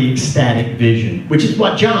is kind of the ecstatic vision, which is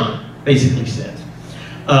what John basically says.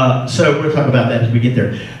 So we'll talk about that as we get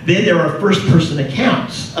there. Then there are first-person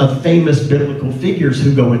accounts of famous biblical figures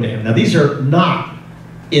who go into heaven. Now, these are not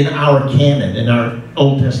in our canon, in our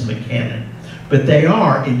Old Testament canon, but they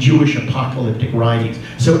are in Jewish apocalyptic writings.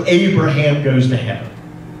 So Abraham goes to heaven.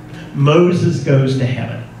 Moses goes to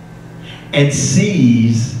heaven and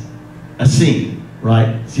sees a scene,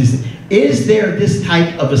 right? Is there this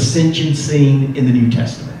type of ascension scene in the New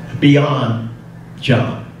Testament beyond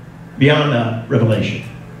John, beyond Revelation?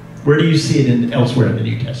 Where do you see it elsewhere in the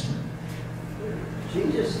New Testament?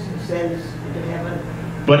 Jesus ascends into heaven.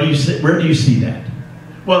 Where do you see that?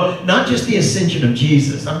 Well, not just the ascension of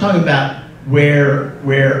Jesus. I'm talking about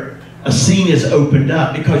where a scene is opened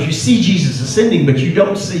up, because you see Jesus ascending, but you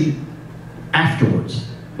don't see afterwards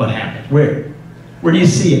what happened. Where do you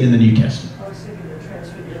see it in the New Testament? I was thinking the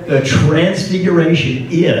transfiguration. The transfiguration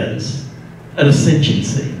is an ascension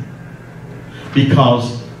scene,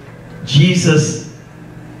 because Jesus,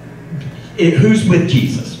 who's with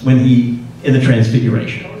Jesus when he in the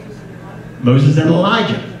transfiguration? Moses and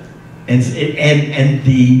Elijah, and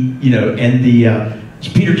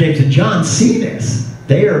Peter, James, and John see this.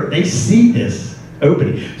 They see this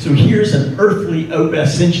opening. So here's an earthly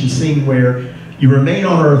ascension scene where you remain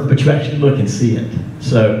on earth, but you actually look and see it.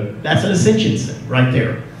 So that's an ascension scene right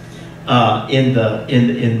there in the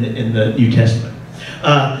New Testament.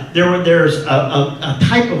 There's a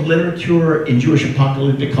type of literature in Jewish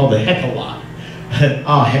apocalyptic called the Hekkalot.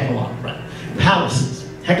 Hekkalot, right? Palaces.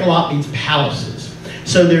 Hekkalot means palaces.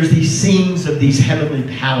 So there's these scenes of these heavenly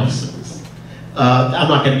palaces. I'm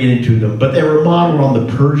not going to get into them, but they were modeled on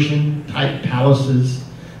the Persian type palaces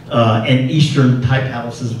and Eastern type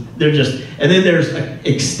palaces. And then there's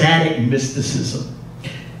ecstatic mysticism.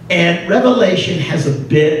 And Revelation has a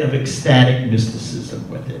bit of ecstatic mysticism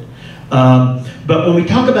with it. But when we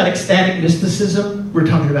talk about ecstatic mysticism, we're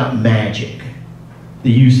talking about magic,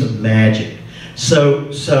 the use of magic. So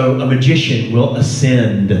a magician will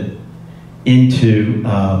ascend into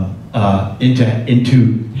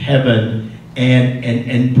heaven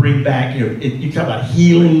and bring back, you talk about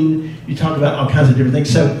healing, you talk about all kinds of different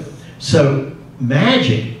things. So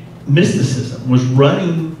magic, mysticism was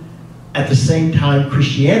running at the same time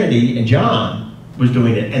Christianity and John was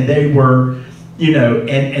doing it. And they were,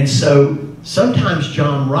 and so sometimes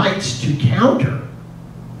John writes to counter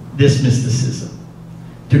this mysticism,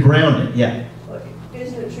 to ground it, yeah.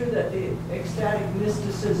 Isn't it true that the ecstatic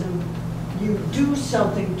mysticism, you do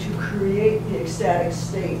something to create the ecstatic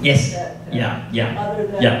state? Yes. Yeah. Other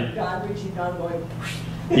than God reaching down going.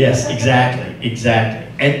 Yes, exactly.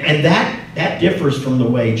 And that differs from the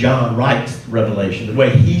way John writes Revelation, the way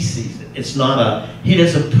he sees it. It's not he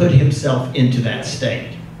doesn't put himself into that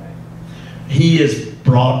state. He is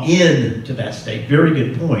brought into that state. Very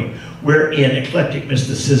good point. Where in eclectic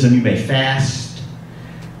mysticism you may fast,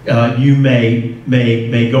 you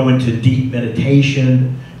may go into deep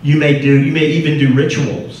meditation. You may even do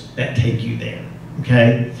rituals that take you there.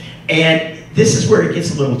 Okay, and this is where it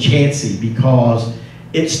gets a little chancy, because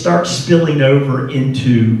it starts spilling over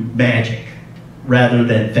into magic rather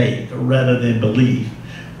than faith or rather than belief.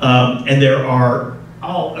 And there are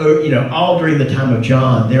all during the time of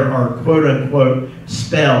John, there are quote unquote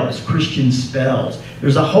spells, Christian spells.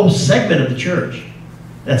 There's a whole segment of the church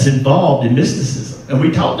that's involved in mysticism, and we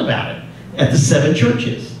talked about it at the 7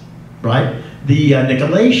 churches, right? The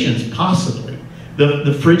Nicolaitans, possibly,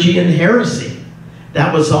 the Phrygian heresy.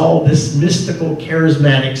 That was all this mystical,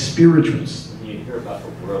 charismatic spirituals. You hear about the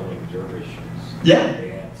whirling dervishes.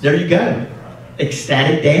 Yeah, there you go.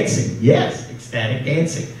 Ecstatic dancing, yes, ecstatic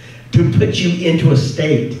dancing, to put you into a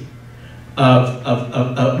state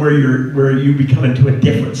of where you become into a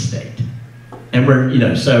different state, and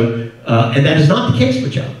and that is not the case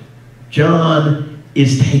with John. John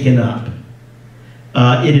is taken up.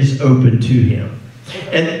 It is open to him.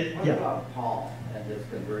 And what about Paul and his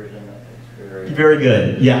conversion experience? Very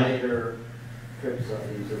good. Yeah. Later trips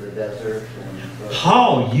into the desert.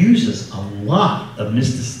 Paul uses a lot of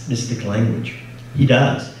mystic language. He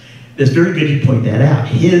does. It's very good you point that out.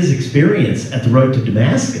 His experience at the road to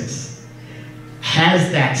Damascus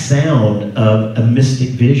has that sound of a mystic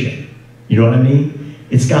vision. You know what I mean?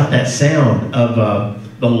 It's got that sound of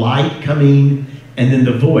the light coming and then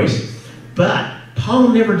the voice. But Paul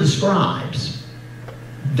never describes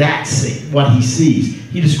that scene, what he sees.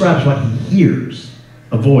 He describes what he hears,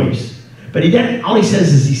 a voice. But he doesn't, all he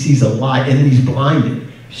says is he sees a light and then he's blinded,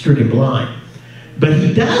 stricken blind. But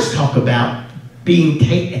he does talk about being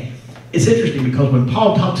taken. It's interesting because when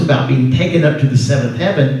Paul talks about being taken up to the seventh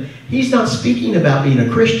heaven, he's not speaking about being a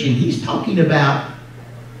Christian. He's talking about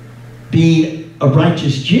being a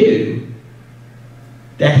righteous Jew.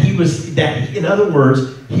 In other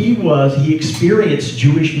words, he experienced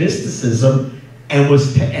Jewish mysticism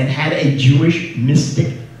and had a Jewish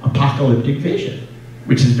mystic apocalyptic vision,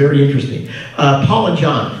 which is very interesting. Paul and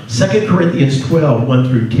John, 2 Corinthians 12, 1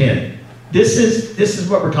 through 10. This is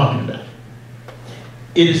what we're talking about.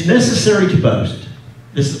 It is necessary to boast.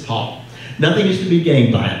 This is Paul. Nothing is to be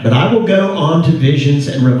gained by it, but I will go on to visions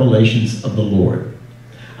and revelations of the Lord.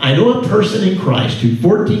 I know a person in Christ who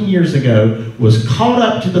 14 years ago was caught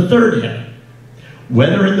up to the third heaven.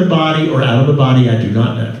 Whether in the body or out of the body, I do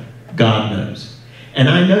not know. God knows. And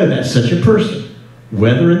I know that such a person,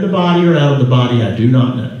 whether in the body or out of the body, I do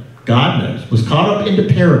not know. God knows. Was caught up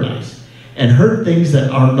into paradise and heard things that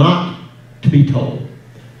are not to be told,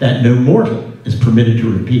 that no mortal is permitted to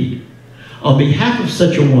repeat. On behalf of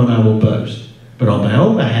such a one I will boast, but on my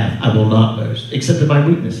own behalf I will not boast, except in my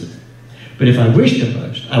weaknesses. But if I wish to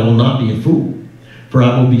boast, I will not be a fool, for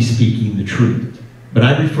I will be speaking the truth. But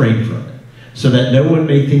I refrain from it, so that no one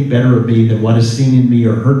may think better of me than what is seen in me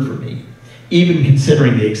or heard from me, even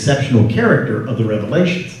considering the exceptional character of the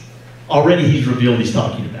revelations. Already he's revealed he's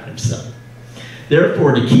talking about himself.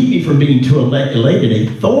 Therefore, to keep me from being too elated, a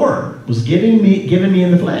thorn was given me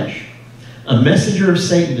in the flesh, a messenger of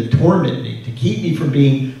Satan to torment me, to keep me from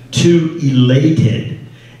being too elated.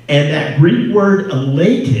 And that Greek word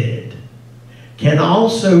elated can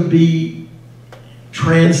also be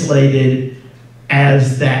translated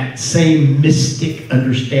as that same mystic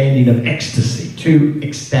understanding of ecstasy, too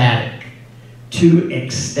ecstatic.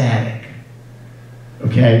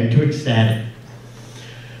 Okay, too ecstatic.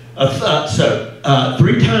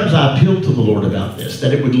 3 times I appealed to the Lord about this,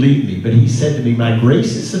 that it would lead me. But he said to me, my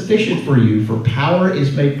grace is sufficient for you, for power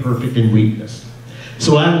is made perfect in weakness.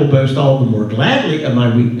 So I will boast all the more gladly of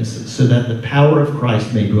my weaknesses, so that the power of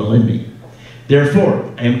Christ may dwell in me. Therefore,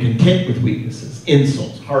 I am content with weaknesses,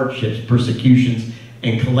 insults, hardships, persecutions,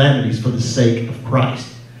 and calamities for the sake of Christ.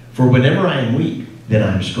 For whenever I am weak, then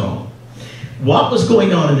I am strong. What was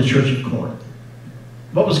going on in the church of Corinth?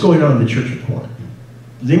 What was going on in the church of Corinth?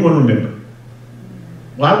 Does anyone remember?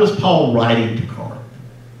 Why was Paul writing to Corinth?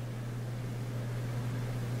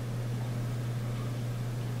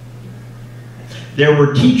 There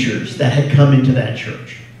were teachers that had come into that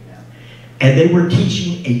church, and they were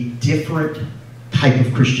teaching a different type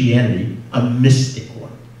of Christianity, a mystic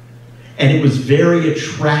one. And it was very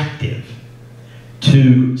attractive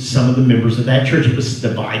to some of the members of that church. It was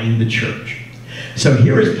dividing the church. So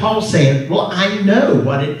here is Paul saying, well, I know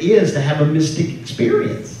what it is to have a mystic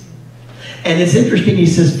experience. And it's interesting, he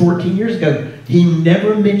says 14 years ago, he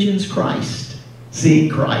never mentions Christ, seeing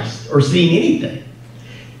Christ, or seeing anything.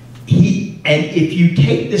 And if you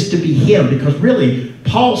take this to be him, because really,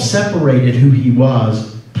 Paul separated who he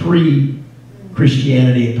was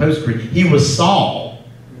pre-Christianity and post-Christianity. He was Saul,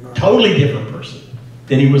 totally different person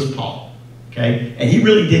than he was Paul, okay? And he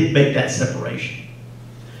really did make that separation.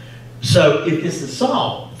 So if this is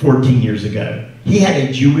Saul 14 years ago, he had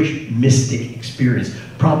a Jewish mystic experience,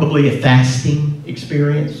 probably a fasting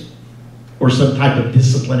experience or some type of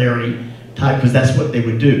disciplinary type, because that's what they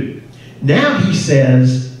would do. Now he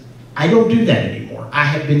says, I don't do that anymore. I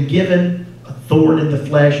have been given a thorn in the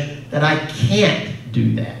flesh that I can't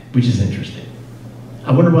do that, which is interesting.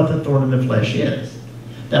 I wonder what the thorn in the flesh is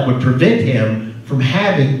that would prevent him from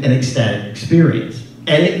having an ecstatic experience.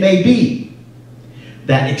 And it may be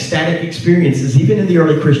that ecstatic experiences, even in the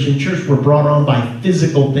early Christian church, were brought on by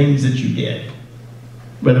physical things that you did,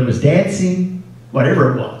 whether it was dancing,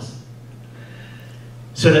 whatever it was,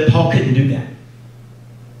 so that Paul couldn't do that.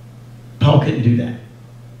 Paul couldn't do that.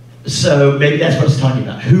 So maybe that's what it's talking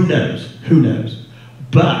about. Who knows? Who knows?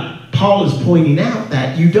 But Paul is pointing out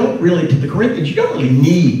that you don't really, to the Corinthians, you don't really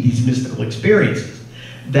need these mystical experiences.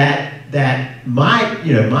 That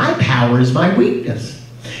my power is my weakness.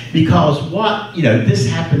 Because this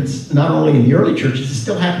happens not only in the early churches, it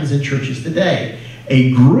still happens in churches today.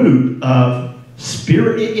 A group of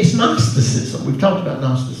it's Gnosticism. We've talked about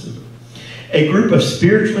Gnosticism. A group of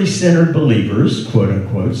spiritually centered believers, quote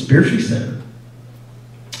unquote, spiritually centered,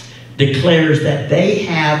 declares that they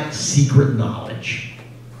have secret knowledge.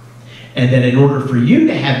 And that in order for you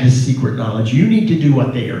to have this secret knowledge, you need to do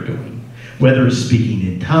what they are doing. whether it's speaking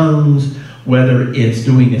in tongues, whether it's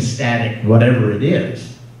doing ecstatic, whatever it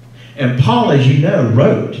is. And Paul, as you know,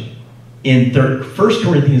 wrote in 1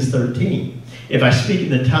 Corinthians 13, if I speak in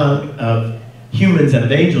the tongue of humans and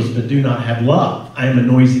of angels but do not have love, I am a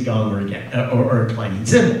noisy gong or a clanging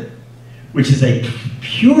cymbal, which is a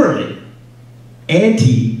purely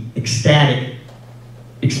anti-ecstatic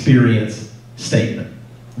experience statement.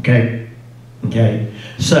 Okay? Okay?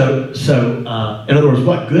 So in other words,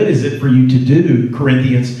 what good is it for you to do,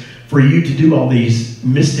 Corinthians, for you to do all these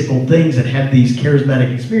mystical things and have these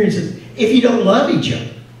charismatic experiences if you don't love each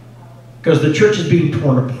other? Because the church is being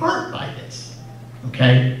torn apart by this.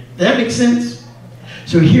 Okay? Does that make sense?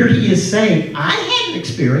 So here he is saying, I had an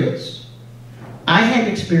experience. I had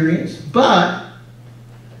an experience, but,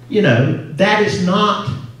 you know, that is not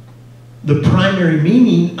the primary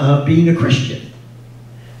meaning of being a Christian.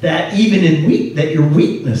 That even in that your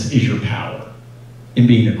weakness is your power in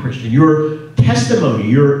being a Christian. Your testimony,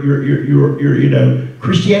 your you know,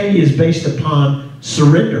 Christianity is based upon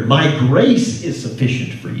surrender. My grace is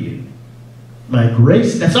sufficient for you. My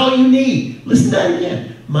grace, that's all you need. Listen to that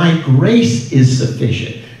again. My grace is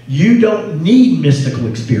sufficient. You don't need mystical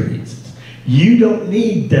experiences. You don't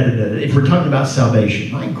need da-da-da-da. If we're talking about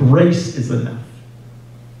salvation, my grace is enough.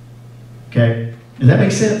 Okay? Does that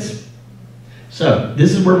make sense? So,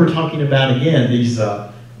 this is where we're talking about, again, these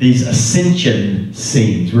ascension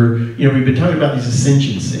scenes. We've been talking about these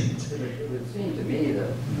ascension scenes. It would seem to me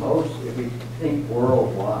that most, if we think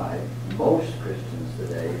worldwide, most Christians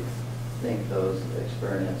today think those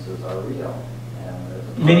experiences are real.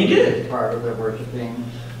 And Many do. It's part of their worshiping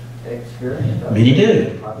experience. Many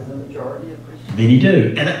do. Probably the majority of Christians. Many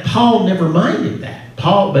do. And Paul never minded that.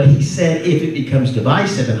 But he said if it becomes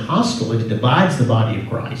divisive and hostile, if it divides the body of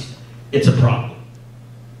Christ, it's a problem.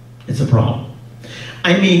 It's a problem.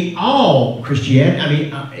 I mean,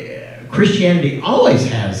 Christianity always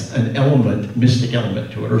has an element, mystic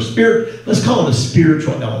element to it, or spirit. Let's call it a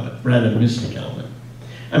spiritual element rather than a mystic element.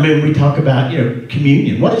 I mean, we talk about,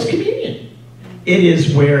 communion. What is communion? It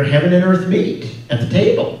is where heaven and earth meet at the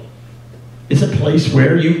table. It's a place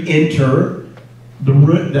where you enter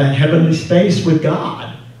that heavenly space with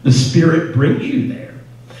God. The Spirit brings you there.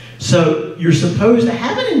 So you're supposed to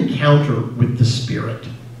have an encounter with the Spirit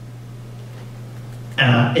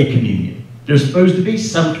at communion. There's supposed to be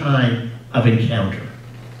some kind of encounter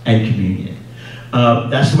and communion.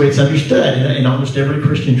 That's the way it's understood in almost every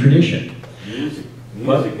Christian tradition.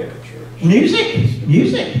 Music at the church.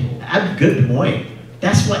 Music. Good point.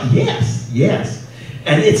 That's what, yes.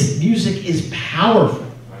 And music is powerful.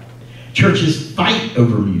 Churches fight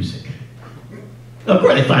over music. Of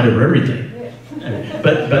course, they fight over everything.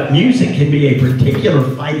 But music can be a particular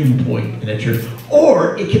fighting point in a church,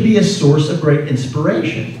 or it can be a source of great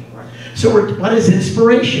inspiration. So what is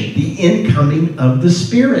inspiration? The incoming of the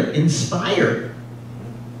Spirit, inspired.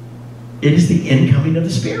 It is the incoming of the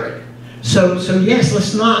Spirit. So yes,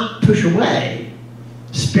 let's not push away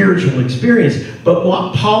spiritual experience. But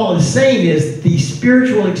what Paul is saying is the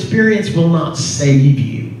spiritual experience will not save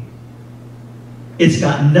you. It's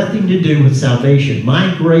got nothing to do with salvation.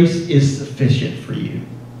 My grace is sufficient for you.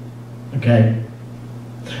 Okay?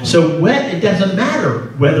 So it doesn't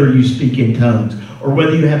matter whether you speak in tongues or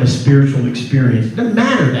whether you have a spiritual experience. It doesn't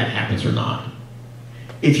matter if that happens or not.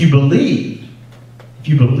 If you believe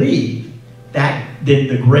that, then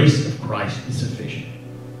the grace of Christ is sufficient.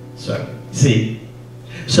 So, see?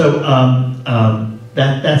 So,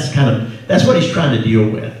 that's what he's trying to deal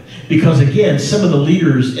with. Because again, some of the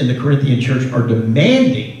leaders in the Corinthian church are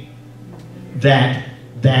demanding that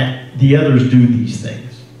the others do these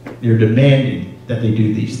things. They're demanding that they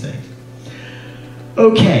do these things.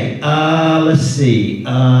 Okay, let's see.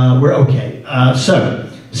 We're okay. So,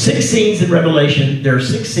 6 scenes in Revelation. There are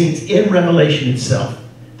 6 scenes in Revelation itself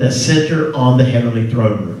that center on the heavenly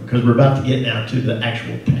throne room. Because we're about to get now to the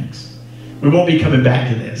actual text. We won't be coming back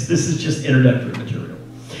to this. This is just introductory material.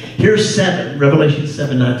 Here's 7, Revelation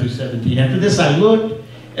 7, 9 through 17. After this I looked,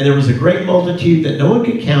 and there was a great multitude that no one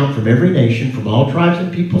could count from every nation, from all tribes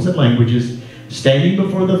and peoples and languages, standing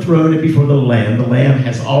before the throne and before the Lamb. The Lamb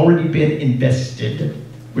has already been invested,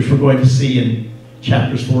 which we're going to see in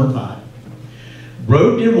chapters 4 and 5.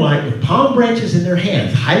 Robed in white with palm branches in their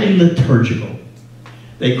hands, highly liturgical.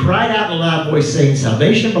 They cried out in a loud voice, saying,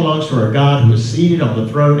 Salvation belongs to our God who is seated on the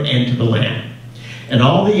throne and to the Lamb. And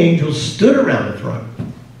all the angels stood around the throne.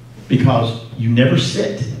 Because you never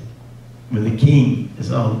sit when the king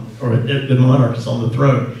is on, or the monarch is on the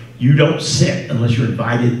throne. You don't sit unless you're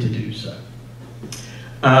invited to do so.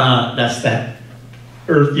 That's that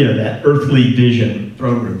earthly vision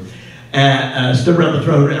throne room. stood around the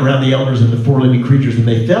throne, around the elders and the four living creatures, and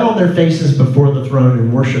they fell on their faces before the throne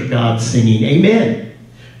and worshiped God, singing, Amen.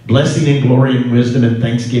 Blessing and glory and wisdom and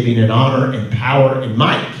thanksgiving and honor and power and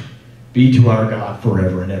might be to our God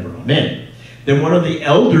forever and ever. Amen. Then one of the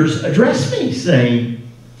elders addressed me, saying,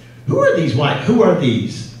 Who are these white robed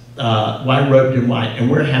and white, and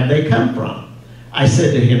where have they come from? I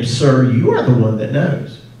said to him, Sir, you are the one that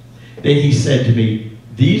knows. Then he said to me,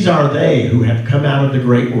 These are they who have come out of the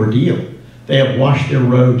great ordeal. They have washed their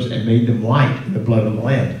robes and made them white in the blood of the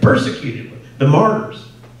Lamb, persecuted the martyrs.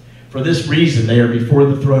 For this reason they are before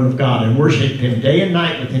the throne of God and worship him day and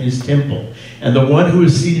night within his temple. And the one who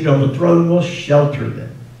is seated on the throne will shelter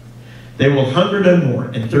them. They will hunger no more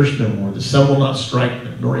and thirst no more. The sun will not strike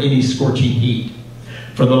them, nor any scorching heat.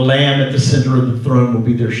 For the Lamb at the center of the throne will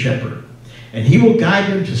be their shepherd. And he will guide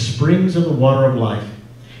them to springs of the water of life.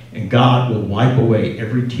 And God will wipe away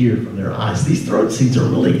every tear from their eyes. These throne scenes are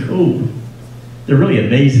really cool. They're really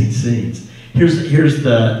amazing scenes. Here's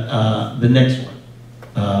the next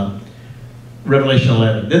one. Revelation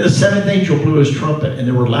 11. Then the seventh angel blew his trumpet, and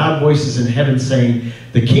there were loud voices in heaven saying,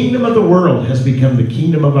 The kingdom of the world has become the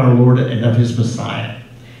kingdom of our Lord and of his Messiah.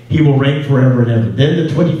 He will reign forever and ever. Then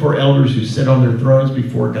the 24 elders who sit on their thrones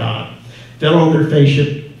before God fell on their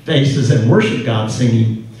faces and worshiped God,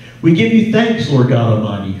 singing, We give you thanks, Lord God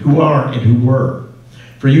Almighty, who are and who were.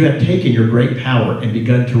 For you have taken your great power and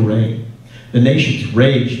begun to reign. The nations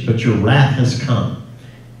raged, but your wrath has come,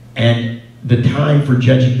 and the time for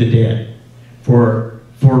judging the dead, for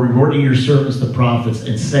rewarding your servants, the prophets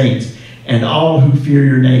and saints, and all who fear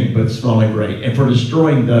your name, both small and great, and for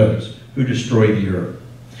destroying those who destroy the earth.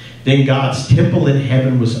 Then God's temple in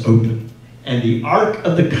heaven was opened, and the ark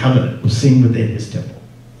of the covenant was seen within his temple.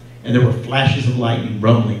 And there were flashes of lightning,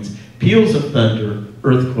 rumblings, peals of thunder,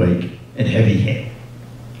 earthquake, and heavy hail.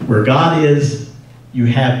 Where God is, you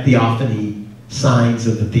have theophany, signs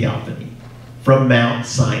of the theophany, from Mount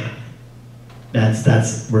Sinai.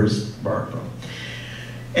 That's where it's borrowed from.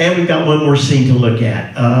 And we've got one more scene to look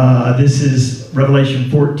at. This is Revelation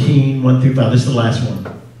 14, 1 through 5. This is the last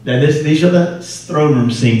one. Now these are the throne room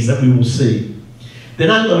scenes that we will see. Then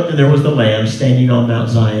I looked, and there was the Lamb standing on Mount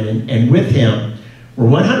Zion, and with him were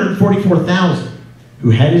 144,000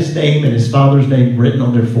 who had his name and his Father's name written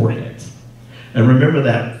on their foreheads. And remember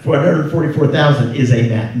that 144,000 is a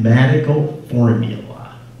mathematical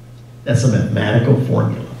formula. That's a mathematical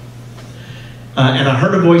formula. And I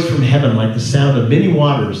heard a voice from heaven like the sound of many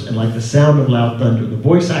waters and like the sound of loud thunder. The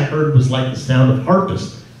voice I heard was like the sound of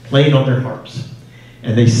harpists playing on their harps.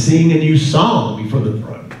 And they sing a new song before the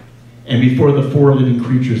throne and before the four living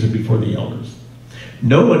creatures and before the elders.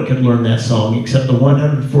 No one can learn that song except the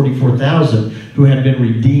 144,000 who have been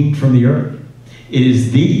redeemed from the earth. It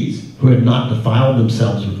is these who have not defiled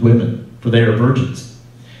themselves with women, for they are virgins.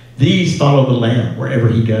 These follow the Lamb wherever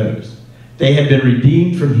he goes. They have been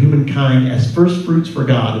redeemed from humankind as first fruits for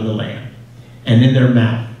God in the Lamb. And in their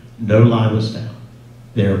mouth no lie was found.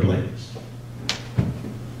 They are blameless.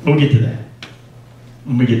 We'll get to that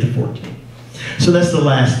when we get to 14. So that's the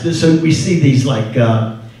last. So we see these like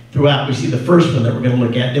throughout. We see the first one that we're going to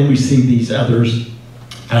look at. Then we see these others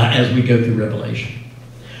as we go through Revelation.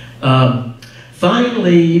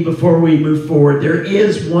 Finally, before we move forward, there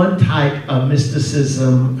is one type of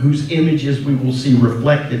mysticism whose images we will see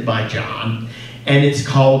reflected by John, and it's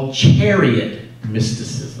called chariot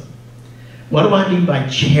mysticism. What do I mean by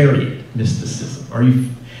chariot mysticism?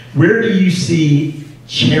 Where do you see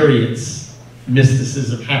chariots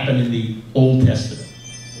mysticism happen in the Old Testament?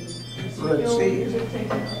 Red Sea.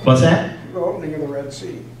 What's that? The opening of the Red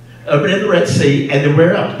Sea. Opening of the Red Sea, and then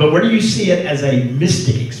where else? But where do you see it as a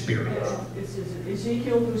mystic experience? It's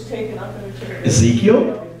Ezekiel who's taken up in a chariot.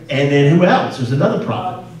 Ezekiel, and then who else? There's another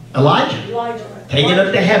prophet. Elijah. Taken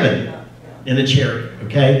up to heaven in a chariot,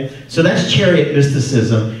 okay? So that's chariot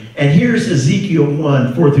mysticism. And here's Ezekiel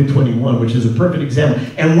 1, 4 through 21, which is a perfect example.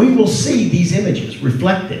 And we will see these images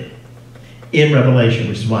reflected in Revelation,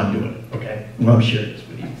 which is why I'm doing it, okay? Well, I'm sharing this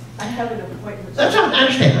with you. I have an appointment. That's fine. I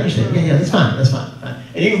understand. Yeah, that's fine.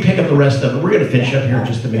 And you can pick up the rest of it. We're going to finish up here in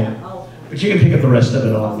just a minute. But you can pick up the rest of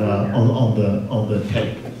it on the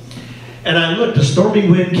tape. And I looked, a stormy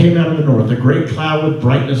wind came out of the north, a great cloud with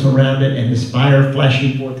brightness around it, and his fire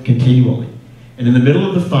flashing forth continually. And in the middle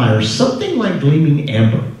of the fire, something like gleaming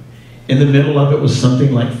amber. In the middle of it was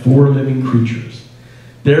something like four living creatures.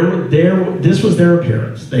 This was their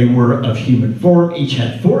appearance. They were of human form. Each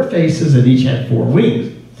had four faces, and each had four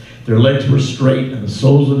wings. Their legs were straight, and the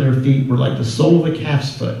soles of their feet were like the sole of a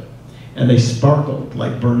calf's foot. And they sparkled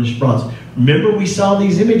like burnished bronze. Remember, we saw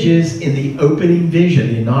these images in the opening vision,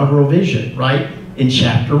 the inaugural vision, right? In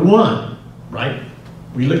chapter 1, right?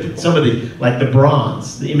 We looked at some of like the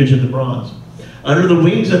bronze, the image of the bronze. Under the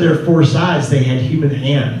wings of their four sides, they had human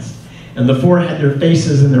hands. And the four had their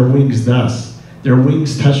faces and their wings thus. Their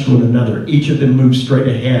wings touched one another. Each of them moved straight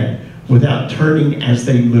ahead without turning as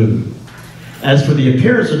they moved. As for the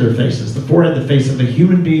appearance of their faces, the four had the face of a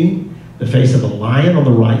human being, the face of a lion on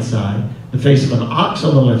the right side, the face of an ox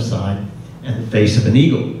on the left side, and the face of an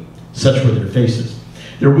eagle. Such were their faces.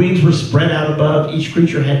 Their wings were spread out above. Each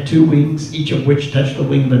creature had two wings, each of which touched the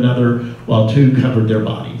wing of another, while two covered their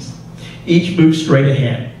bodies. Each moved straight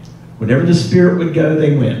ahead. Whenever the Spirit would go,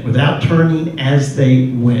 they went, without turning as they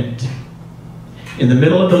went. In the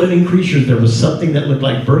middle of the living creatures, there was something that looked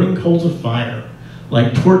like burning coals of fire,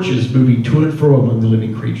 like torches moving to and fro among the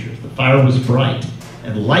living creatures. The fire was bright,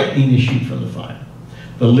 and lightning issued from the fire.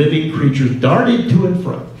 The living creatures darted to and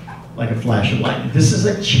fro like a flash of lightning. This is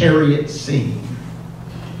a chariot scene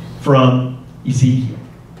from Ezekiel.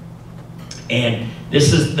 And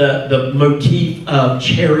this is the motif of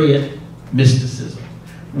chariot mysticism,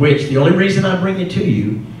 which the only reason I bring it to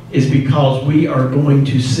you is because we are going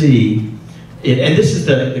to see it. And this is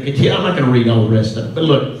the I'm not going to read all the rest of it, but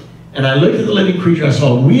look. And I looked at the living creature. I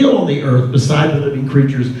saw a wheel on the earth beside the living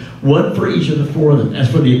creatures, one for each of the four of them. As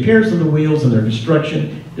for the appearance of the wheels and their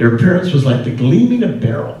construction, their appearance was like the gleaming of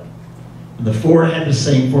beryl. And the four had the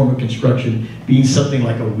same form of construction, being something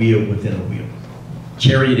like a wheel within a wheel.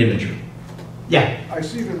 Chariot imagery. Yeah. I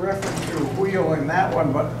see the reference to a wheel in that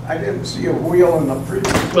one, but I didn't see a wheel in the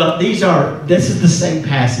previous. Well, this is the same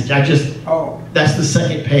passage. Oh. That's the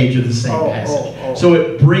second page of the same passage. Oh. So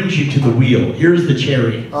it brings you to the wheel. Here's the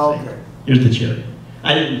chariot. Okay. Here's the chariot.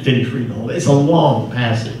 I didn't finish reading the whole thing. It's a long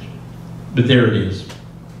passage, but there it is.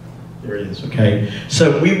 There it is, okay?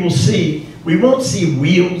 So we won't see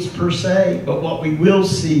wheels per se, but what we will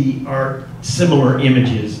see are similar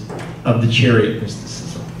images of the chariot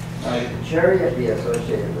mysticism. Could chariot be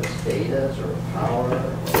associated with status or power?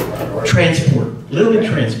 Or Transport, literally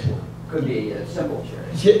transport. Could be a simple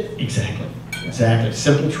chariot. Yeah, exactly.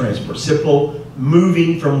 Simple transport, simple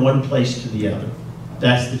moving from one place to the other.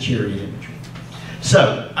 That's the chariot imagery.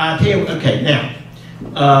 So, I tell you, okay,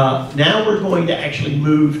 now we're going to actually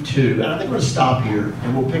move to, and I think we're going to stop here,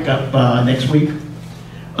 and we'll pick up next week.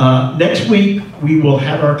 Next week, we will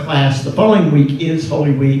have our class. The following week is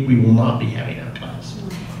Holy Week. We will not be having our class.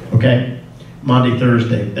 Okay? Monday,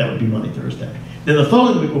 Thursday. That would be Monday, Thursday. Then the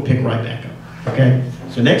following week, we'll pick right back up. Okay?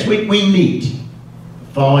 So next week, we meet.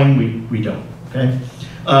 The following week, we don't. Okay?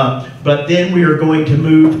 But then we are going to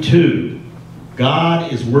move to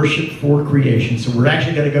God is worshiped for creation. So we're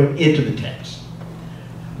actually going to go into the text.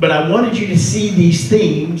 But I wanted you to see these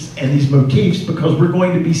themes and these motifs because we're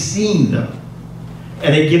going to be seeing them.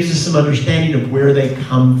 And it gives us some understanding of where they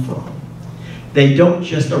come from. They don't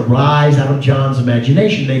just arise out of John's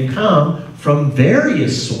imagination. They come from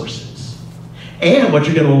various sources. And what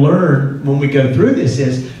you're going to learn when we go through this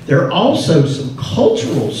is there are also some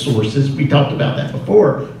cultural sources, we talked about that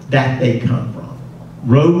before, that they come from.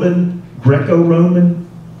 Roman, Greco-Roman,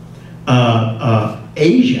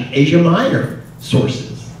 Asia Minor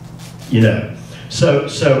sources, you know. So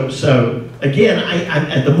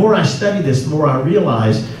again, the more I study this, the more I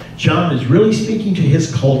realize John is really speaking to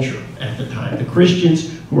his culture at the time, the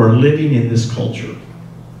Christians who are living in this culture.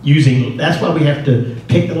 That's why we have to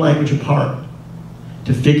pick the language apart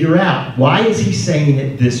to figure out why is he saying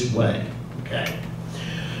it this way. Okay.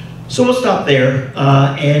 So we'll stop there,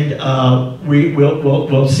 and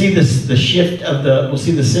we'll see the shift of we'll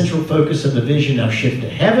see the central focus of the vision now shift to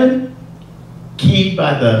heaven, keyed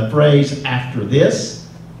by the phrase after this.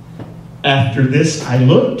 After this I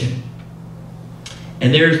looked,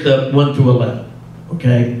 and there's the 1 through 11.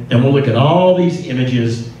 Okay, and we'll look at all these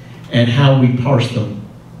images and how we parse them,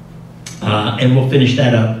 and we'll finish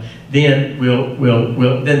that up. Then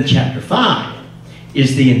then chapter 5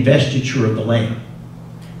 is the investiture of the Lamb.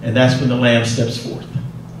 And that's when the Lamb steps forth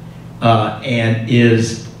and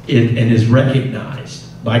is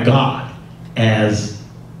recognized by God as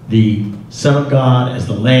the Son of God, as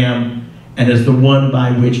the Lamb, and as the one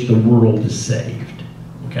by which the world is saved.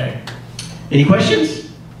 Okay? Any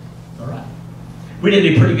questions? All right. We did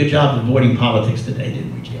a pretty good job of avoiding politics today,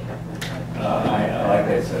 didn't we, Jim? I like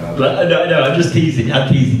that setup. No, I'm just teasing. I'm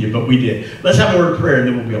teasing you, but we did. Let's have a word of prayer, and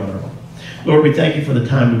then we'll be on our own. Lord, we thank you for the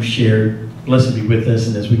time we've shared. Blessed be with us,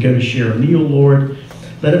 and as we go to share a meal, Lord,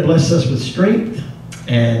 let it bless us with strength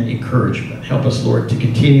and encouragement. Help us, Lord, to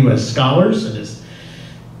continue as scholars and as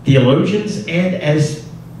theologians and as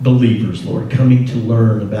believers, Lord, coming to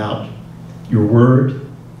learn about your word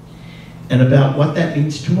and about what that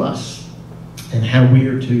means to us and how we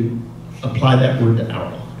are to apply that word to our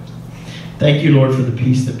lives. Thank you, Lord, for the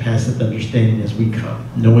peace that passeth understanding as we come,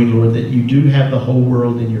 knowing, Lord, that you do have the whole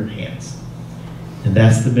world in your hands. And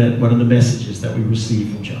that's one of the messages that we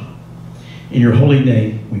receive from John. In your holy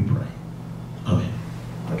name, we pray.